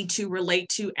easy to relate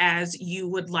to as you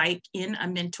would like in a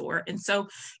mentor? And so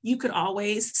you could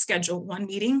always schedule one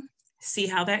meeting, see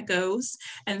how that goes,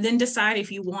 and then decide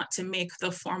if you want to make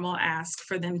the formal ask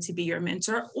for them to be your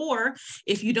mentor, or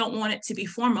if you don't want it to be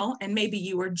formal and maybe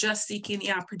you are just seeking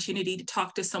the opportunity to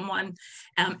talk to someone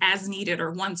as needed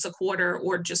or once a quarter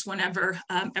or just whenever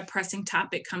a pressing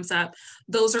topic comes up.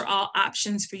 Those are all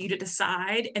options for you to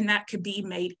decide, and that could be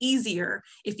made easier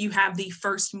if you have the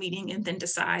first meeting and then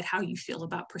decide how you feel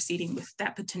about proceeding with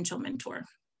that potential mentor.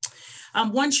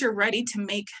 Once you're ready to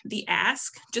make the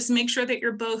ask, just make sure that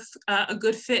you're both a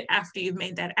good fit after you've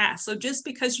made that ask. So just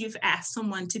because you've asked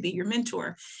someone to be your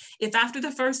mentor, if after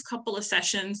the first couple of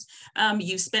sessions,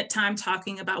 you've spent time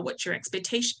talking about what your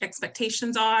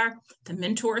expectations are, the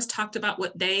mentors talked about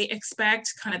what they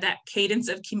expect, kind of that cadence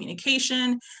of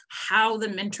communication, how the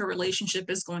mentor relationship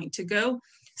is going to go,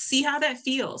 see how that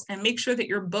feels and make sure that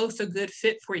you're both a good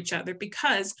fit for each other,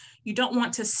 because you don't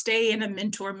want to stay in a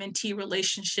mentor-mentee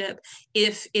relationship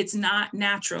if it's not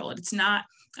natural. It's not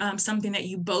something that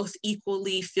you both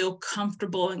equally feel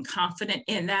comfortable and confident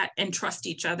in that and trust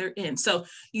each other in. So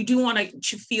you do want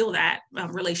to feel that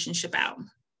relationship out.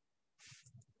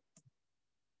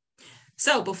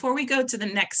 So before we go to the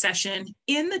next session,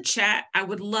 in the chat, I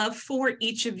would love for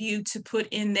each of you to put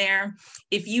in there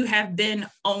if you have been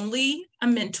only a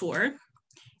mentor,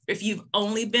 if you've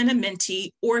only been a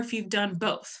mentee, or if you've done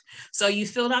both. So you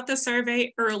filled out the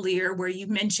survey earlier where you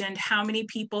mentioned how many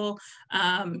people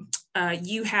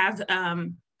you have,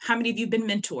 how many of you have been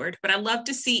mentored, but I'd love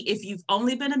to see if you've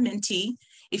only been a mentee,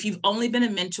 if you've only been a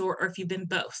mentor, or if you've been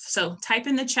both. So type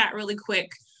in the chat really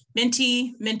quick,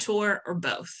 mentee, mentor, or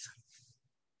both.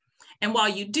 And while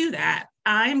you do that,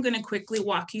 I'm going to quickly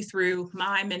walk you through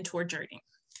my mentor journey.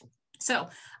 So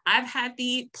I've had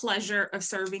the pleasure of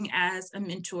serving as a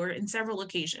mentor in several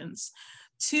occasions.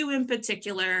 Two in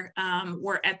particular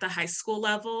were at the high school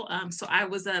level. So I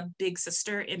was a big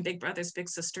sister in Big Brothers Big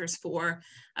Sisters for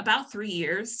about 3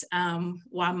 years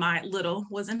while my little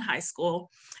was in high school.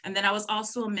 And then I was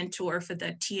also a mentor for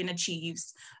the Tea and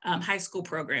Achieves high school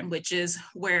program, which is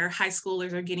where high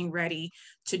schoolers are getting ready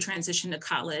to transition to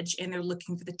college and they're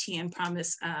looking for the Tea and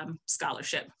Promise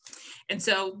scholarship. And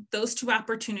so those two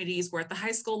opportunities were at the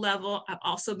high school level. I've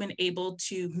also been able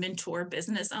to mentor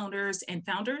business owners and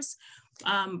founders,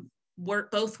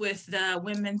 work both with the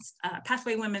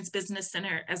Pathway Women's Business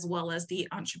Center as well as the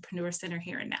Entrepreneur Center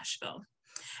here in Nashville.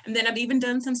 And then I've even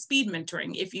done some speed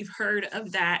mentoring, if you've heard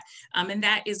of that. And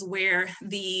that is where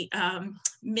the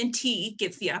mentee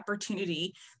gets the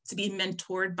opportunity to be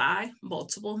mentored by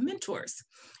multiple mentors.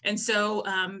 And so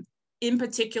in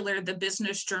particular, the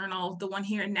Business Journal, the one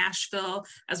here in Nashville,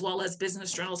 as well as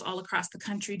business journals all across the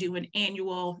country, do an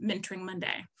annual Mentoring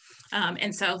Monday.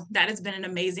 And so that has been an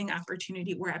amazing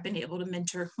opportunity where I've been able to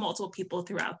mentor multiple people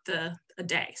throughout the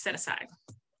day set aside.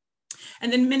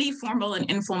 And then many formal and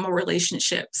informal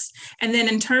relationships. And then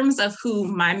in terms of who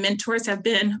my mentors have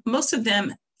been, most of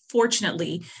them,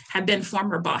 fortunately, have been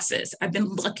former bosses. I've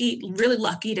been lucky, really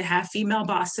lucky to have female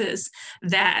bosses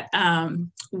that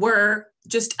were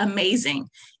just amazing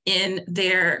in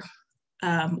their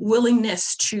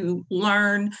willingness to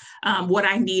learn what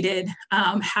I needed,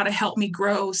 how to help me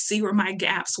grow, see where my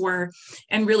gaps were,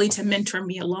 and really to mentor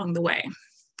me along the way.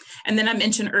 And then I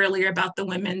mentioned earlier about the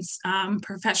Women's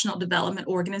Professional Development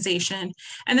Organization.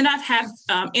 And then I've had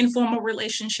informal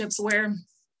relationships where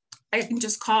I can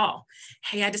just call,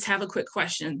 hey, I just have a quick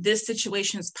question. This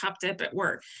situation's popped up at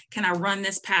work. Can I run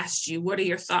this past you? What are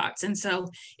your thoughts? And so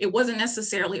it wasn't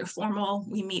necessarily a formal,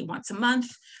 we meet once a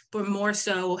month, but more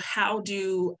so, how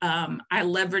do I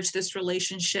leverage this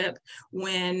relationship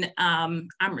when I'm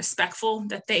respectful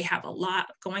that they have a lot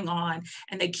going on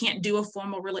and they can't do a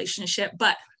formal relationship,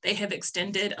 but they have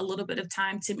extended a little bit of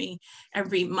time to me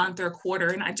every month or quarter.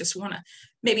 And I just want to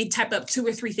maybe type up 2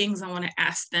 or 3 things I want to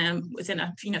ask them within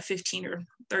a 15 or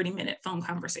 30-minute phone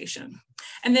conversation.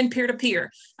 And then peer-to-peer.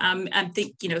 I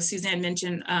think, Suzanne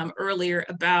mentioned earlier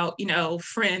about,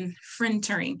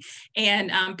 friend-turing.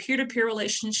 And peer-to-peer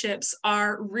relationships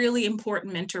are really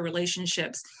important mentor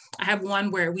relationships. I have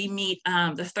one where we meet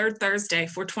the third Thursday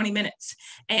for 20 minutes.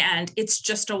 And it's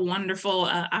just a wonderful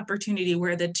opportunity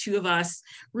where the two of us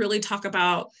really talk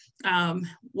about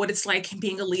what it's like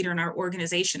being a leader in our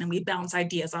organization, and we bounce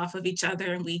ideas off of each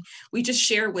other, and we just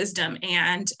share wisdom,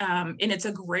 and it's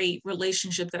a great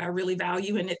relationship that I really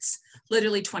value, and it's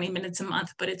literally 20 minutes a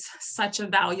month, but it's such a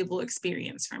valuable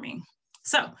experience for me.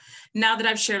 So now that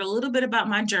I've shared a little bit about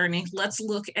my journey, let's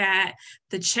look at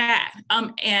the chat.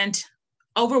 And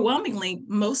overwhelmingly,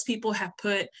 most people have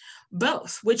put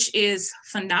both, which is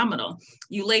phenomenal.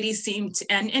 You ladies seem to,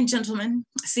 and gentlemen,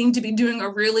 seem to be doing a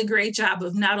really great job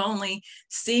of not only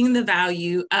seeing the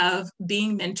value of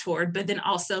being mentored, but then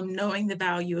also knowing the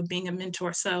value of being a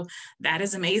mentor. So that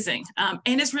is amazing.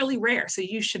 And it's really rare. So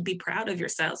you should be proud of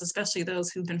yourselves, especially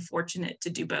those who've been fortunate to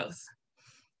do both.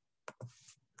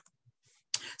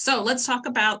 So let's talk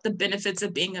about the benefits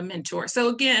of being a mentor. So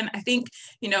again, I think,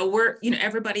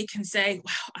 everybody can say,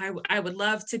 wow, I would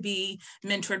love to be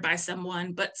mentored by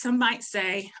someone, but some might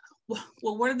say, well,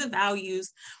 what are the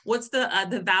values? What's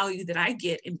the value that I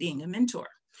get in being a mentor?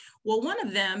 Well, one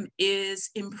of them is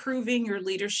improving your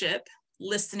leadership,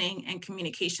 listening, and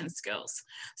communication skills.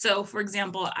 So for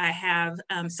example, I have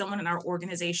someone in our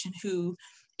organization who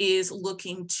is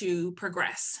looking to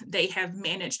progress. They have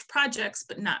managed projects,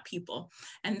 but not people.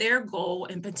 And their goal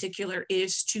in particular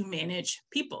is to manage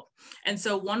people. And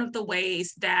so one of the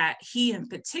ways that he in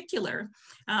particular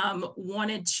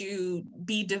wanted to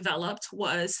be developed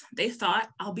was they thought,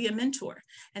 I'll be a mentor.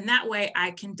 And that way I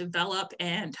can develop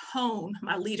and hone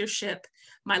my leadership,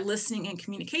 my listening and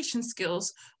communication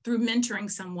skills through mentoring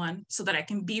someone so that I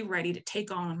can be ready to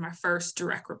take on my first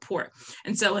direct report.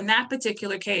 And so in that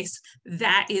particular case,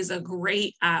 that is a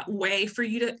great way for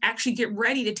you to actually get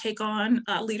ready to take on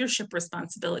leadership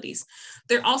responsibilities.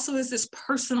 There also is this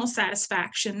personal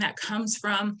satisfaction that comes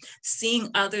from seeing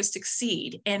others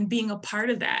succeed and being a part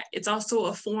of that. It's also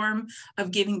a form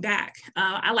of giving back.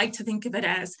 I like to think of it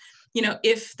as, you know,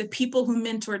 if the people who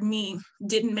mentored me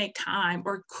didn't make time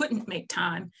or couldn't make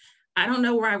time, I don't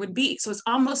know where I would be. So it's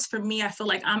almost, for me, I feel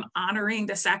like I'm honoring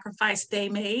the sacrifice they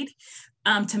made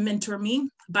to mentor me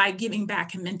by giving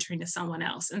back and mentoring to someone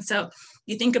else. And so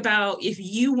you think about if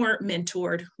you weren't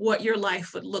mentored, what your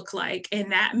life would look like.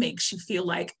 And that makes you feel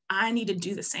like I need to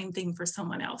do the same thing for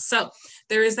someone else. So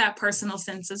there is that personal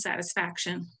sense of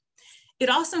satisfaction. It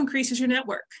also increases your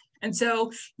network. And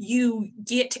so you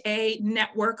get a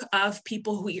network of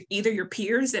people who are either your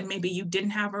peers that maybe you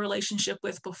didn't have a relationship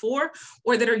with before,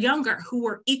 or that are younger who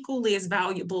are equally as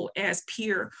valuable as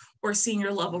peer or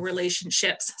senior level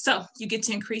relationships. So you get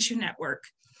to increase your network.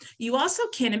 You also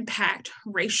can impact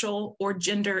racial or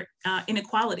gender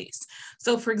inequalities.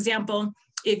 So for example,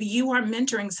 if you are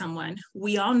mentoring someone,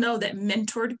 we all know that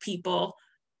mentored people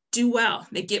do well,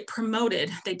 they get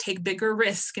promoted, they take bigger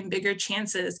risks and bigger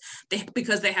chances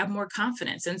because they have more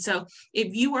confidence. And so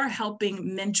if you are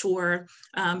helping mentor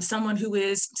someone who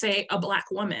is, say, a Black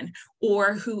woman,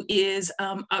 or who is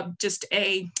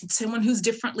someone who's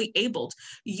differently abled,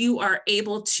 you are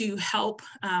able to help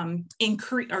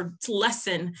increase or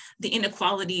lessen the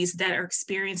inequalities that are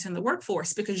experienced in the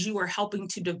workforce because you are helping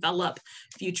to develop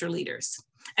future leaders.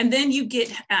 And then you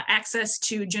get access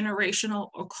to generational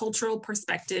or cultural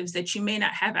perspectives that you may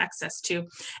not have access to.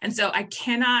 And so I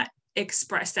cannot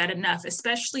express that enough,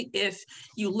 especially if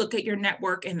you look at your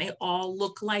network and they all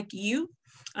look like you.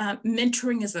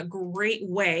 Mentoring is a great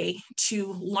way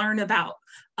to learn about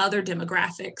other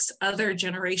demographics, other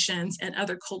generations, and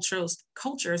other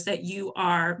cultures that you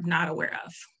are not aware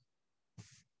of.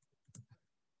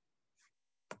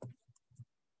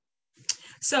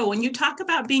 So when you talk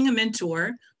about being a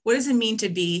mentor, what does it mean to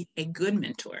be a good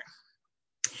mentor?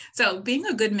 So being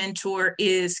a good mentor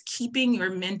is keeping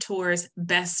your mentor's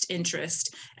best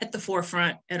interest at the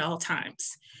forefront at all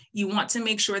times. You want to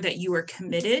make sure that you are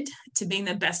committed to being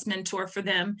the best mentor for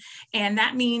them. And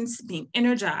that means being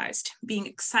energized, being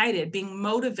excited, being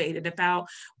motivated about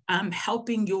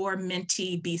helping your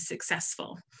mentee be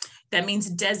successful. That means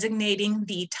designating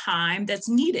the time that's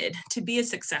needed to be a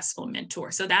successful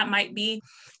mentor. So that might be,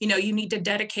 you need to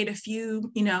dedicate a few,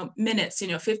 minutes,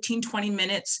 15, 20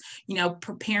 minutes,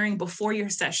 preparing before your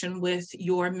session with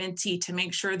your mentee to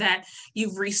make sure that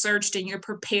you've researched and you're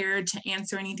prepared to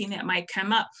answer anything that might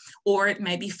come up. Or it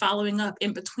may be following up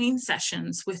in between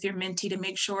sessions with your mentee to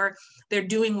make sure they're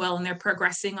doing well and they're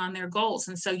progressing on their goals.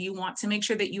 And so you want to make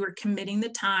sure that you are committing the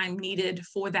time needed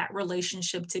for that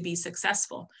relationship to be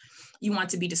successful. You want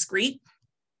to be discreet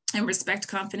and respect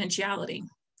confidentiality.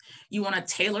 You want to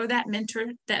tailor that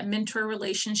mentor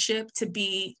relationship to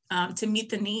be to meet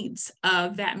the needs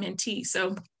of that mentee.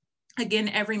 So again,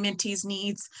 every mentee's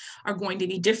needs are going to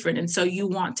be different. And so you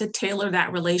want to tailor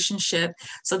that relationship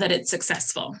so that it's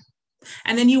successful.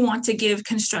 And then you want to give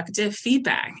constructive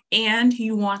feedback and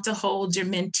you want to hold your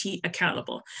mentee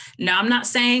accountable. Now, I'm not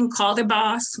saying call their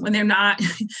boss when they're not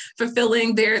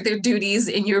fulfilling their duties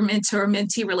in your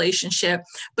mentor-mentee relationship,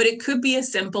 but it could be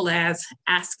as simple as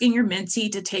asking your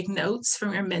mentee to take notes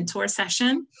from your mentor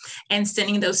session and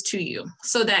sending those to you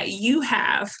so that you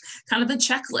have kind of a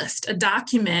checklist, a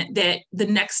document that the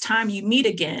next time you meet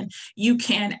again, you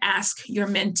can ask your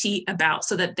mentee about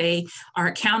so that they are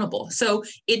accountable. So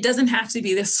it doesn't have to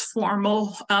be this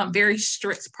formal, very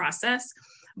strict process,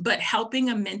 but helping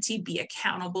a mentee be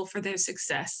accountable for their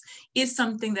success is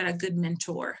something that a good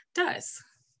mentor does.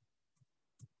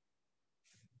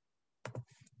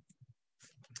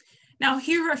 Now,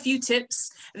 here are a few tips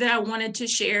that I wanted to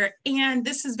share, and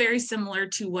this is very similar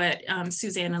to what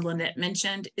Suzanne and Lynette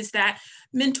mentioned, is that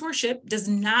mentorship does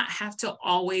not have to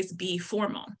always be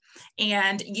formal.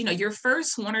 And your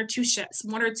first one or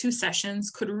two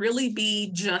sessions could really be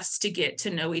just to get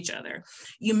to know each other.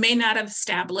 You may not have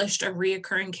established a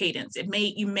reoccurring cadence.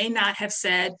 You may not have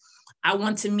said, I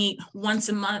want to meet once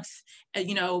a month,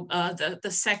 the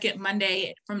second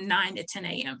Monday from 9 to 10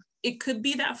 a.m. It could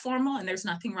be that formal, and there's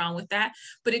nothing wrong with that,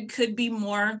 but it could be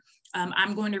more,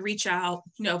 I'm going to reach out,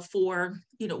 for,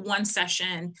 one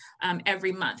session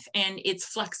every month. And it's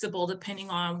flexible depending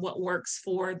on what works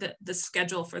for the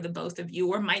schedule for the both of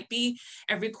you, or might be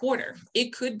every quarter.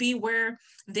 It could be where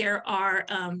there are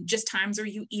just times where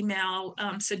you email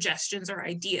suggestions or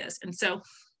ideas. And so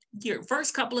your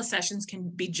first couple of sessions can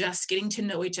be just getting to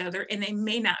know each other, and they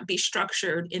may not be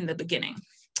structured in the beginning.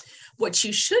 What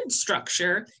you should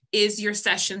structure is your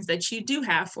sessions that you do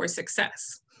have for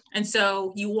success. And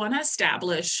so you want to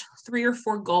establish 3 or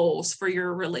 4 goals for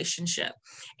your relationship.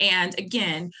 And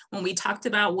again, when we talked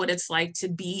about what it's like to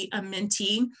be a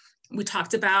mentee, we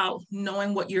talked about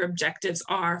knowing what your objectives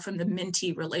are from the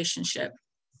mentee relationship.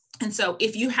 And so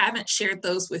if you haven't shared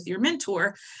those with your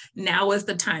mentor, now is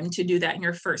the time to do that in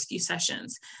your first few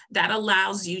sessions. That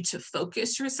allows you to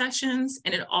focus your sessions,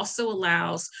 and it also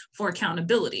allows for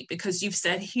accountability, because you've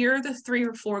said, here are the 3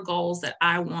 or 4 goals that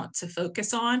I want to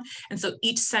focus on. And so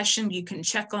each session you can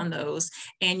check on those,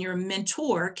 and your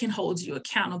mentor can hold you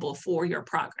accountable for your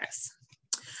progress.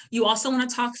 You also want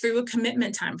to talk through a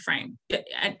commitment time frame.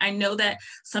 I know that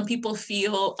some people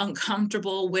feel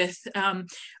uncomfortable with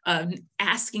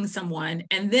asking someone,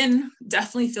 and then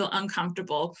definitely feel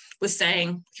uncomfortable with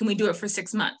saying, can we do it for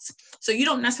 6 months? So you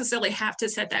don't necessarily have to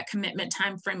set that commitment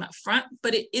time frame up front,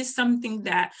 but it is something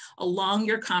that along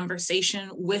your conversation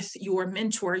with your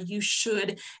mentor, you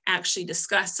should actually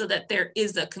discuss so that there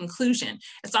is a conclusion.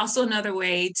 It's also another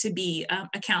way to be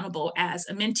accountable as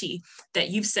a mentee,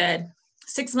 that you've said,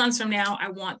 6 months from now, I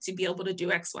want to be able to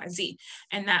do X, Y, Z.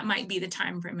 And that might be the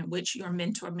time frame in which your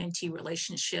mentor-mentee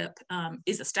relationship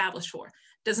is established for.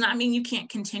 Does not mean you can't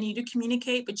continue to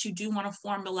communicate, but you do want to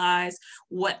formalize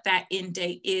what that end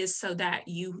date is so that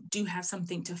you do have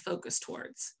something to focus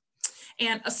towards.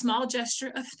 And a small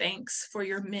gesture of thanks for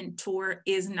your mentor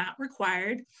is not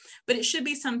required, but it should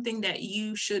be something that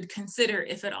you should consider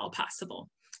if at all possible.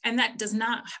 And that does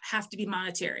not have to be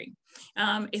monetary.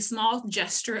 A small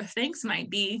gesture of thanks might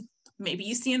be, maybe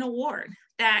you see an award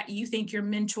that you think your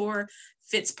mentor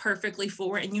fits perfectly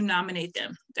for, and you nominate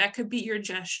them. That could be your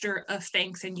gesture of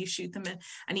thanks, and you shoot them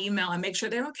an email and make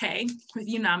sure they're okay with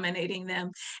you nominating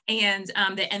them, and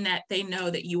that they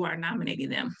know that you are nominating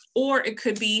them. Or it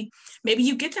could be, maybe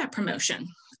you get that promotion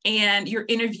and you're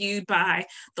interviewed by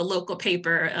the local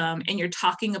paper, and you're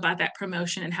talking about that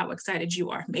promotion and how excited you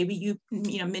are. Maybe you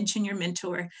mention your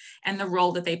mentor and the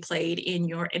role that they played in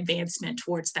your advancement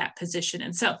towards that position.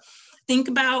 And so think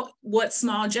about what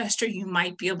small gesture you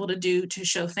might be able to do to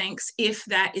show thanks, if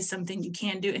that is something you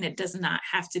can do, and it does not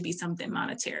have to be something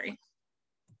monetary.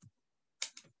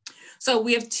 So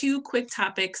we have 2 quick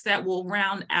topics that will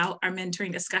round out our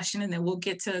mentoring discussion, and then we'll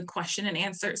get to question and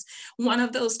answers. One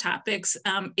of those topics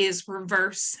is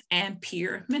reverse and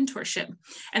peer mentorship.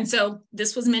 And so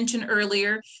this was mentioned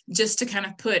earlier, just to kind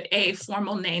of put a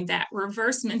formal name, that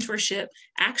reverse mentorship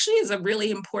actually is a really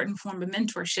important form of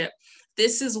mentorship.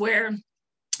 This is where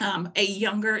a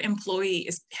younger employee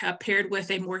is paired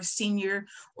with a more senior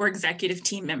or executive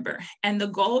team member. And the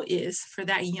goal is for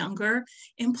that younger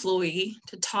employee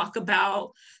to talk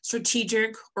about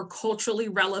strategic or culturally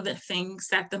relevant things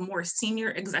that the more senior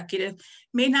executive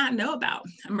may not know about,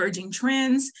 emerging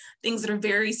trends, things that are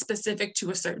very specific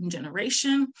to a certain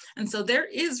generation. And so there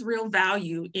is real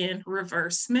value in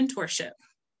reverse mentorship.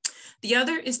 The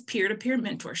other is peer-to-peer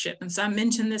mentorship. And so I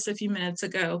mentioned this a few minutes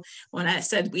ago when I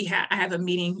said I have a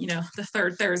meeting, the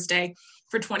 3rd Thursday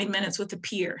for 20 minutes with a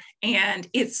peer. And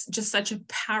it's just such a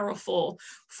powerful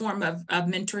form of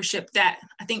mentorship that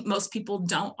I think most people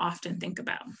don't often think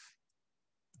about.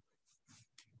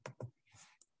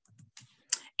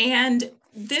 And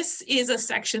this is a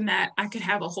section that I could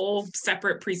have a whole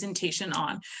separate presentation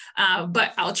on,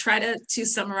 but I'll try to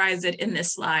summarize it in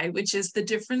this slide, which is the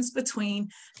difference between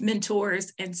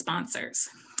mentors and sponsors.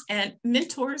 And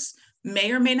mentors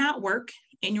may or may not work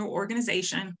in your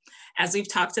organization. As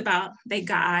we've talked about, they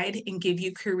guide and give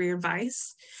you career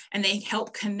advice, and they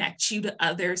help connect you to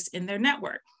others in their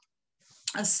network.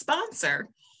 A sponsor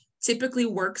typically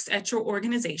works at your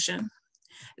organization.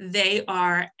 They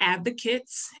are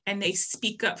advocates, and they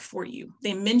speak up for you.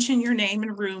 They mention your name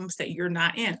in rooms that you're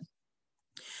not in.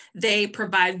 They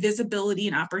provide visibility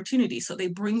and opportunity. So they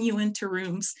bring you into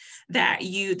rooms that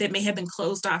may have been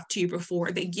closed off to you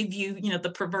before. They give you,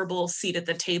 the proverbial seat at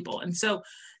the table. And so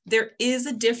there is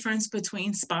a difference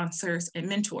between sponsors and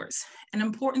mentors. An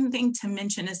important thing to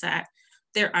mention is that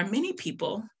there are many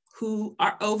people who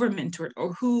are over-mentored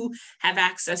or who have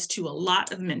access to a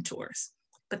lot of mentors.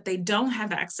 but they don't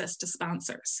have access to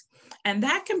sponsors. And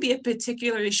that can be a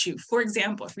particular issue. For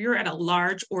example, if you're at a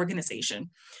large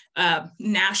organization,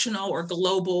 national or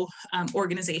global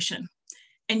organization,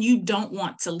 and you don't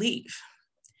want to leave,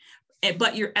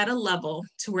 but you're at a level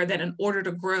to where that in order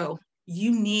to grow,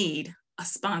 you need a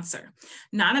sponsor,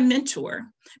 not a mentor,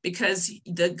 because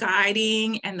the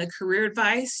guiding and the career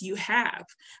advice you have,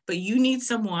 but you need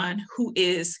someone who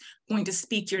is going to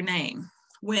speak your name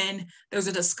when there's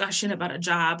a discussion about a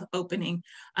job opening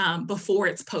before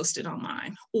it's posted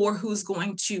online, or who's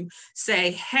going to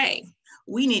say, hey,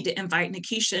 we need to invite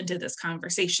Nekasha into this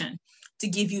conversation to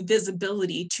give you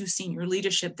visibility to senior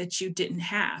leadership that you didn't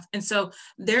have. And so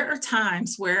there are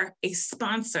times where a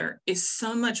sponsor is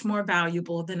so much more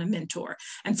valuable than a mentor.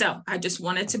 And so I just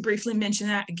wanted to briefly mention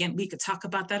that. Again, we could talk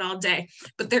about that all day,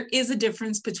 but there is a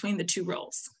difference between the two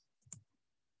roles.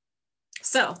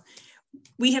 So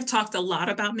we have talked a lot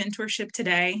about mentorship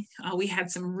today. We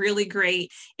had some really great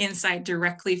insight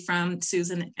directly from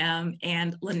Susan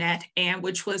and Lynette, and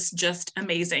which was just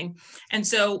amazing. And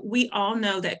so we all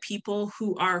know that people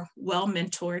who are well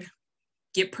mentored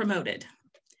get promoted.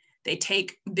 They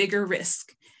take bigger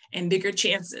risk and bigger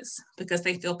chances because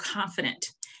they feel confident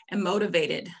and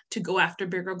motivated to go after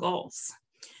bigger goals.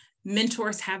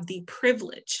 Mentors have the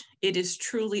privilege, it is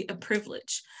truly a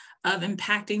privilege, of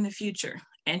impacting the future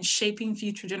and shaping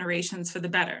future generations for the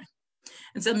better.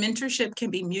 And so mentorship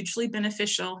can be mutually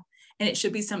beneficial, and it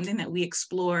should be something that we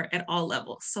explore at all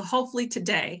levels. So hopefully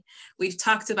today we've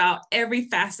talked about every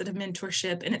facet of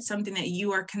mentorship, and it's something that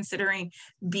you are considering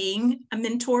being a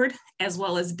mentored as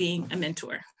well as being a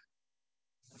mentor.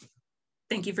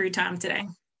 Thank you for your time today.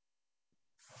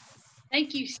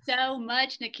 Thank you so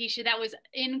much, Nekasha. That was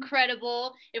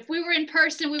incredible. If we were in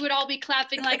person, we would all be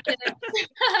clapping like this.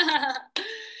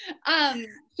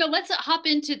 So let's hop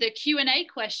into the Q&A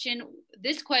question.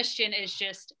 This question is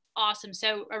just awesome.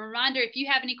 So a reminder, if you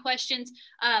have any questions,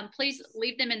 please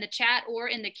leave them in the chat or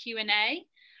in the Q&A.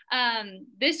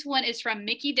 This one is from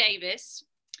Mickey Davis.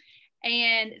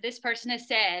 And this person has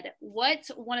said, what's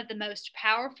one of the most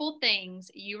powerful things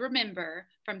you remember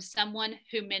from someone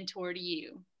who mentored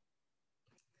you?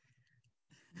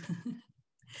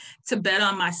 To bet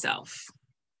on myself.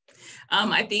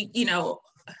 I think,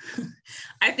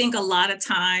 I think a lot of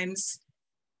times,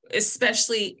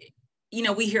 especially,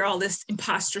 we hear all this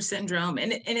imposter syndrome,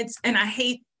 and I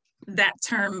hate that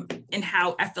term and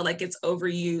how I feel like it's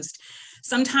overused.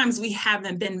 Sometimes we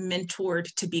haven't been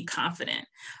mentored to be confident,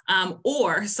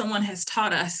 or someone has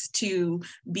taught us to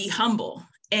be humble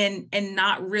and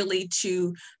not really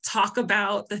to talk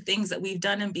about the things that we've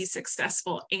done and be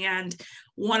successful. And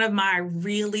one of my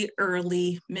really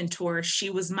early mentors, she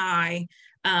was my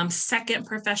second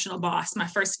professional boss, my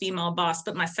first female boss,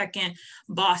 but my second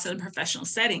boss in a professional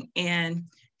setting. And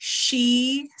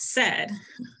she said,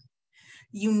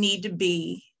 you need to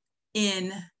be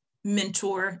in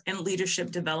mentor and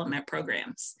leadership development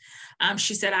programs.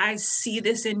 She said, I see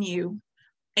this in you,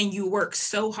 and you work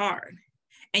so hard,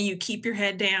 and you keep your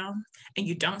head down, and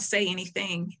you don't say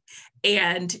anything.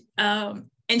 And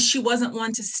she wasn't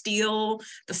one to steal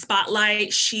the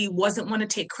spotlight. She wasn't one to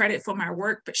take credit for my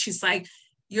work, but she's like,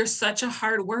 you're such a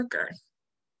hard worker.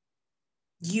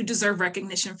 You deserve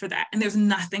recognition for that. And there's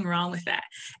nothing wrong with that.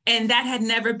 And that had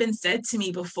never been said to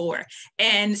me before.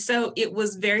 And so it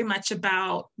was very much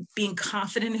about being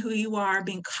confident in who you are,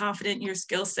 being confident in your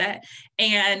skill set,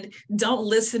 and don't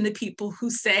listen to people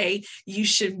who say you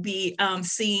should be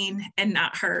seen and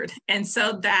not heard. And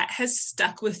so that has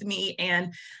stuck with me.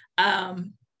 And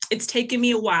it's taken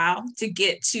me a while to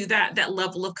get to that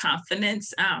level of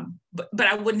confidence, but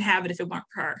I wouldn't have it if it weren't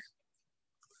for her.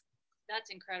 That's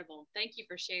incredible. Thank you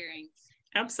for sharing.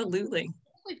 Absolutely.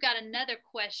 We've got another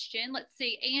question. Let's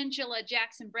see. Angela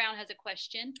Jackson Brown has a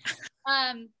question.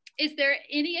 Is there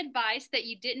any advice that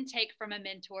you didn't take from a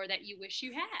mentor that you wish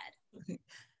you had?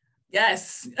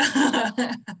 Yes.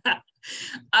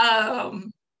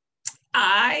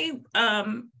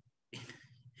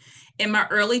 In my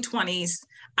early 20s,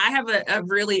 I have a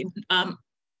really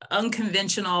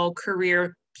unconventional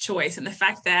career choice, and the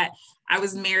fact that I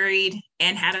was married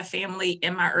and had a family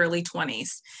in my early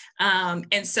 20s. And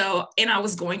I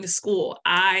was going to school.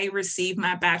 I received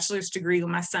my bachelor's degree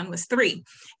when my son was 3,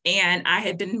 and I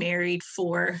had been married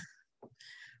for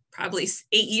probably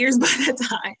 8 years by that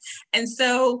time. And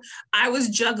so I was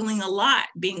juggling a lot,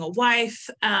 being a wife,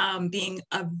 being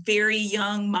a very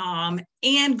young mom,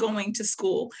 and going to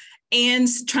school and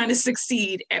trying to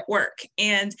succeed at work.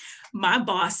 And my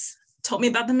boss told me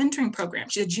about the mentoring program.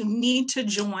 She said, you need to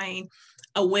join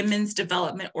a women's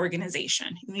development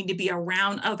organization. You need to be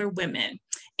around other women.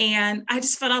 And I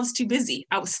just felt I was too busy.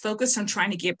 I was focused on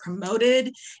trying to get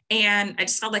promoted, and I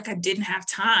just felt like I didn't have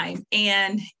time.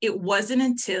 And it wasn't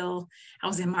until I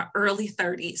was in my early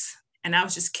 30s and I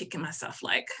was just kicking myself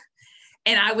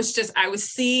and I was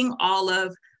seeing all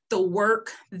of the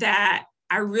work that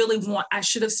I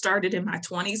should have started in my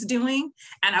 20s doing.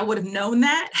 And I would have known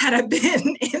that had I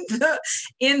been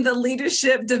in the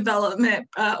leadership development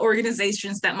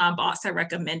organizations that my boss had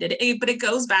recommended. But it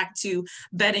goes back to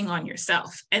betting on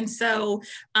yourself. And so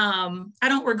I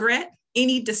don't regret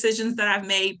any decisions that I've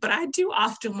made, but I do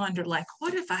often wonder,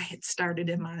 what if I had started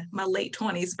in my late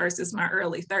 20s versus my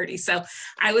early 30s? So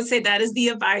I would say that is the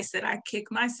advice that I kick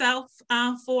myself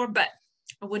for, but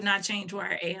I would not change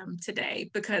where I am today,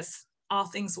 because all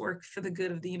things work for the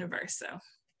good of the universe. So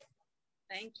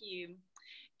thank you.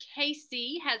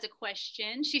 Casey has a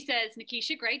question. She says,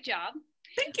 Nekasha, great job.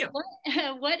 Thank you.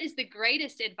 What is the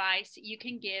greatest advice you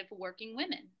can give working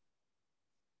women?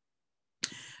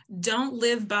 Don't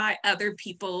live by other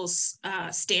people's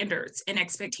standards and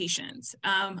expectations.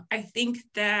 I think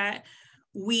that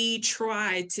we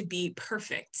try to be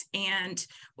perfect, and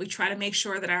we try to make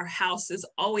sure that our house is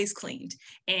always cleaned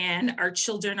and our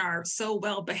children are so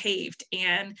well behaved,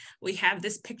 and we have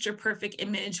this picture perfect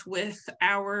image with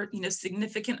our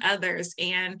significant others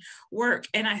and work.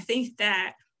 And I think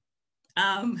that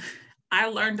I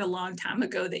learned a long time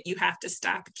ago that you have to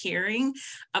stop caring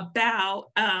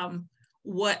about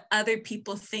what other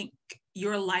people think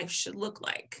your life should look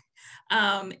like.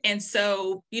 And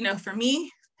so, for me,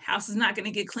 house is not going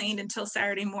to get cleaned until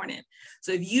Saturday morning.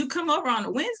 So if you come over on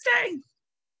a Wednesday,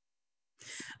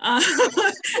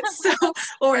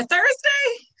 or a Thursday,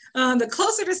 the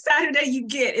closer to Saturday you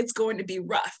get, it's going to be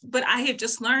rough. But I have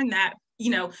just learned that,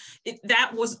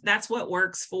 that's what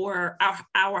works for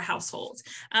our households.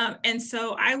 And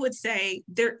so I would say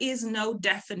there is no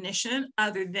definition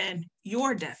other than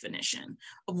your definition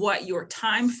of what your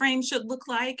time frame should look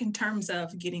like in terms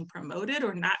of getting promoted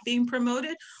or not being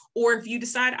promoted. Or if you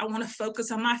decide I want to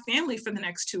focus on my family for the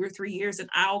next 2 or 3 years, and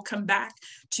I'll come back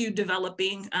to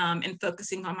developing and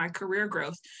focusing on my career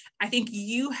growth. I think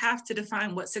you have to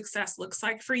define what success looks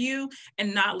like for you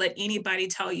and not let anybody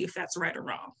tell you if that's right or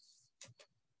wrong.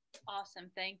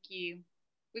 Awesome. Thank you.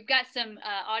 We've got some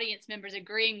audience members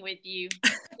agreeing with you.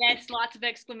 Yes, lots of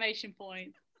exclamation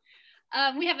points.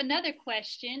 We have another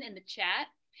question in the chat.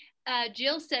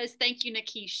 Jill says, thank you,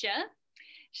 Nekasha.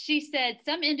 She said,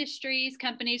 some industries,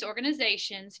 companies,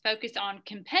 organizations focus on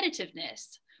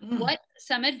competitiveness. What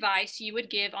some advice you would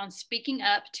give on speaking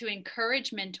up to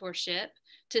encourage mentorship,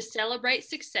 to celebrate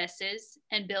successes,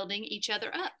 and building each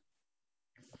other up?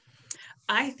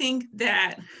 I think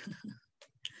that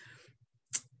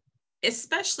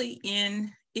especially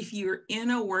if you're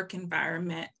in a work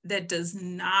environment that does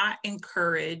not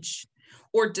encourage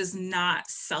or does not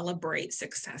celebrate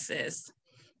successes,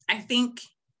 I think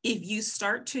if you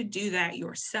start to do that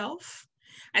yourself,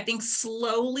 I think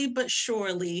slowly but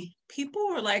surely people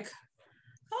are like,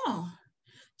 oh,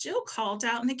 Jill called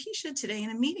out Nekasha today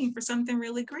in a meeting for something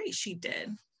really great she did.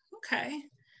 Okay.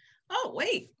 Oh,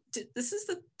 wait. This is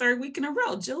the 3rd week in a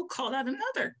row. Jill called out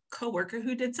another coworker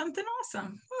who did something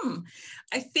awesome.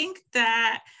 I think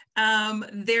that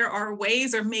there are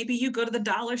ways, or maybe you go to the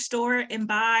dollar store and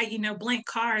buy, blank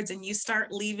cards, and you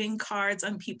start leaving cards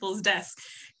on people's desks.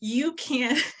 You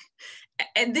can,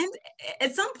 and then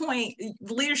at some point,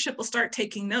 leadership will start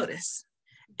taking notice,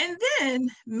 and then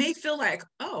may feel like,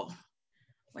 oh,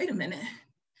 wait a minute,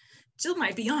 Jill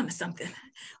might be on to something.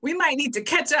 We might need to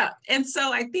catch up. And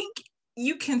so I think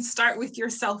you can start with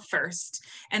yourself first,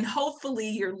 and hopefully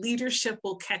your leadership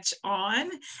will catch on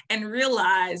and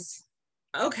realize,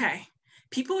 okay,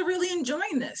 people are really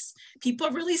enjoying this. People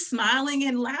are really smiling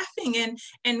and laughing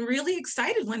and really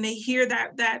excited when they hear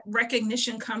that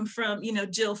recognition come from,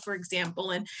 Jill, for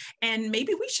example, and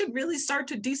maybe we should really start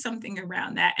to do something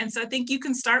around that. And so I think you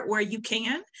can start where you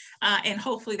can, and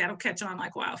hopefully that'll catch on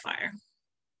like wildfire.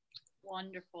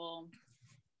 Wonderful.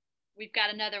 We've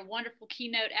got another wonderful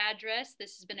keynote address.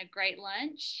 This has been a great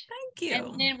lunch. Thank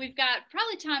you. And then we've got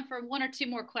probably time for 1 or 2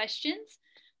 more questions.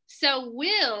 So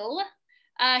Will,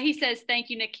 he says, thank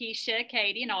you, Nekasha,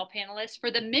 Katie, and all panelists.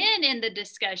 For the men in the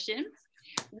discussion,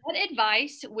 what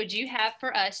advice would you have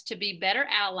for us to be better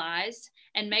allies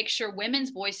and make sure women's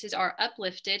voices are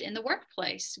uplifted in the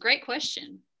workplace? Great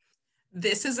question.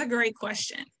 This is a great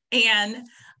question. And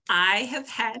I have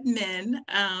had men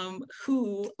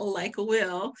who, like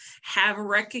Will, have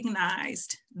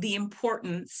recognized the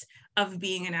importance of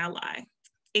being an ally.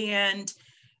 And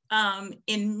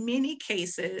in many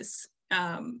cases,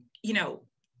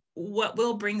 what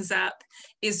Will brings up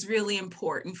is really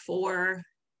important for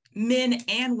men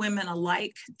and women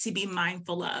alike to be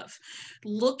mindful of.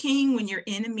 Looking when you're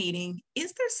in a meeting,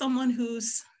 is there someone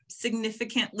who's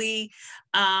significantly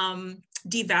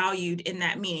devalued in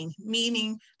that meeting?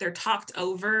 Meaning they're talked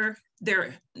over,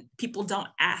 people don't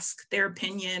ask their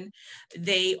opinion.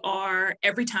 They are,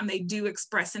 every time they do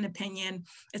express an opinion,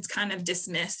 it's kind of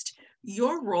dismissed.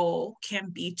 Your role can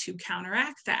be to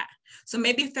counteract that. So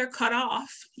maybe if they're cut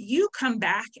off, you come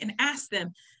back and ask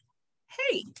them,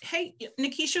 hey,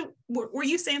 Nekasha, were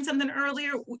you saying something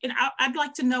earlier? And I'd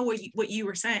like to know what you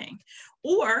were saying.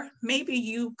 Or maybe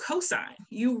you co-sign,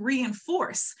 you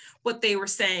reinforce what they were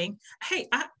saying. Hey,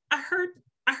 I heard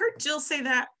Jill say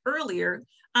that earlier.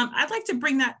 I'd like to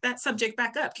bring that subject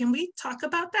back up. Can we talk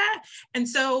about that? And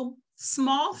so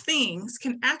small things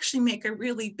can actually make a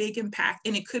really big impact.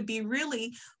 And it could be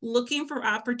really looking for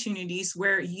opportunities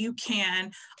where you can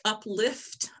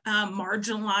uplift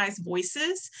marginalized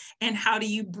voices, and how do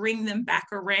you bring them back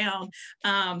around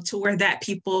to where that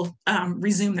people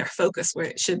resume their focus where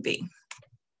it should be.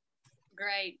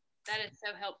 Great, that is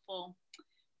so helpful.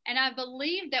 And I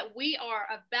believe that we are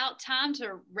about time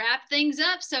to wrap things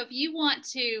up. So if you want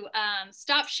to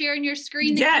stop sharing your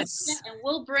screen, yes, and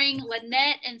we'll bring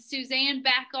Lynette and Suzanne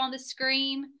back on the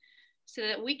screen so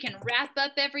that we can wrap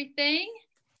up everything.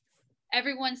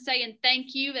 Everyone's saying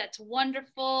thank you. That's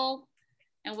wonderful.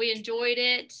 And we enjoyed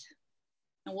it.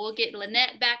 And we'll get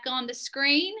Lynette back on the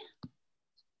screen.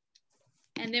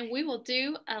 And then we will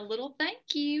do a little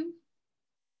thank you.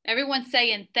 Everyone's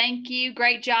saying thank you.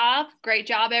 Great job. Great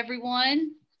job,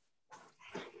 everyone.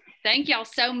 Thank y'all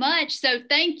so much. So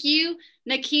thank you,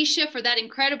 Nekasha, for that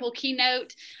incredible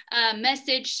keynote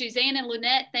message. Suzanne and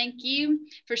Lynette, thank you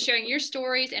for sharing your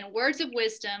stories and words of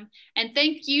wisdom. And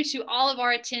thank you to all of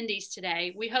our attendees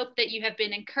today. We hope that you have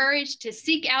been encouraged to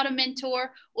seek out a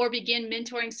mentor or begin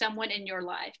mentoring someone in your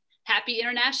life. Happy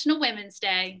International Women's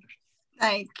Day.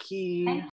 Thank you.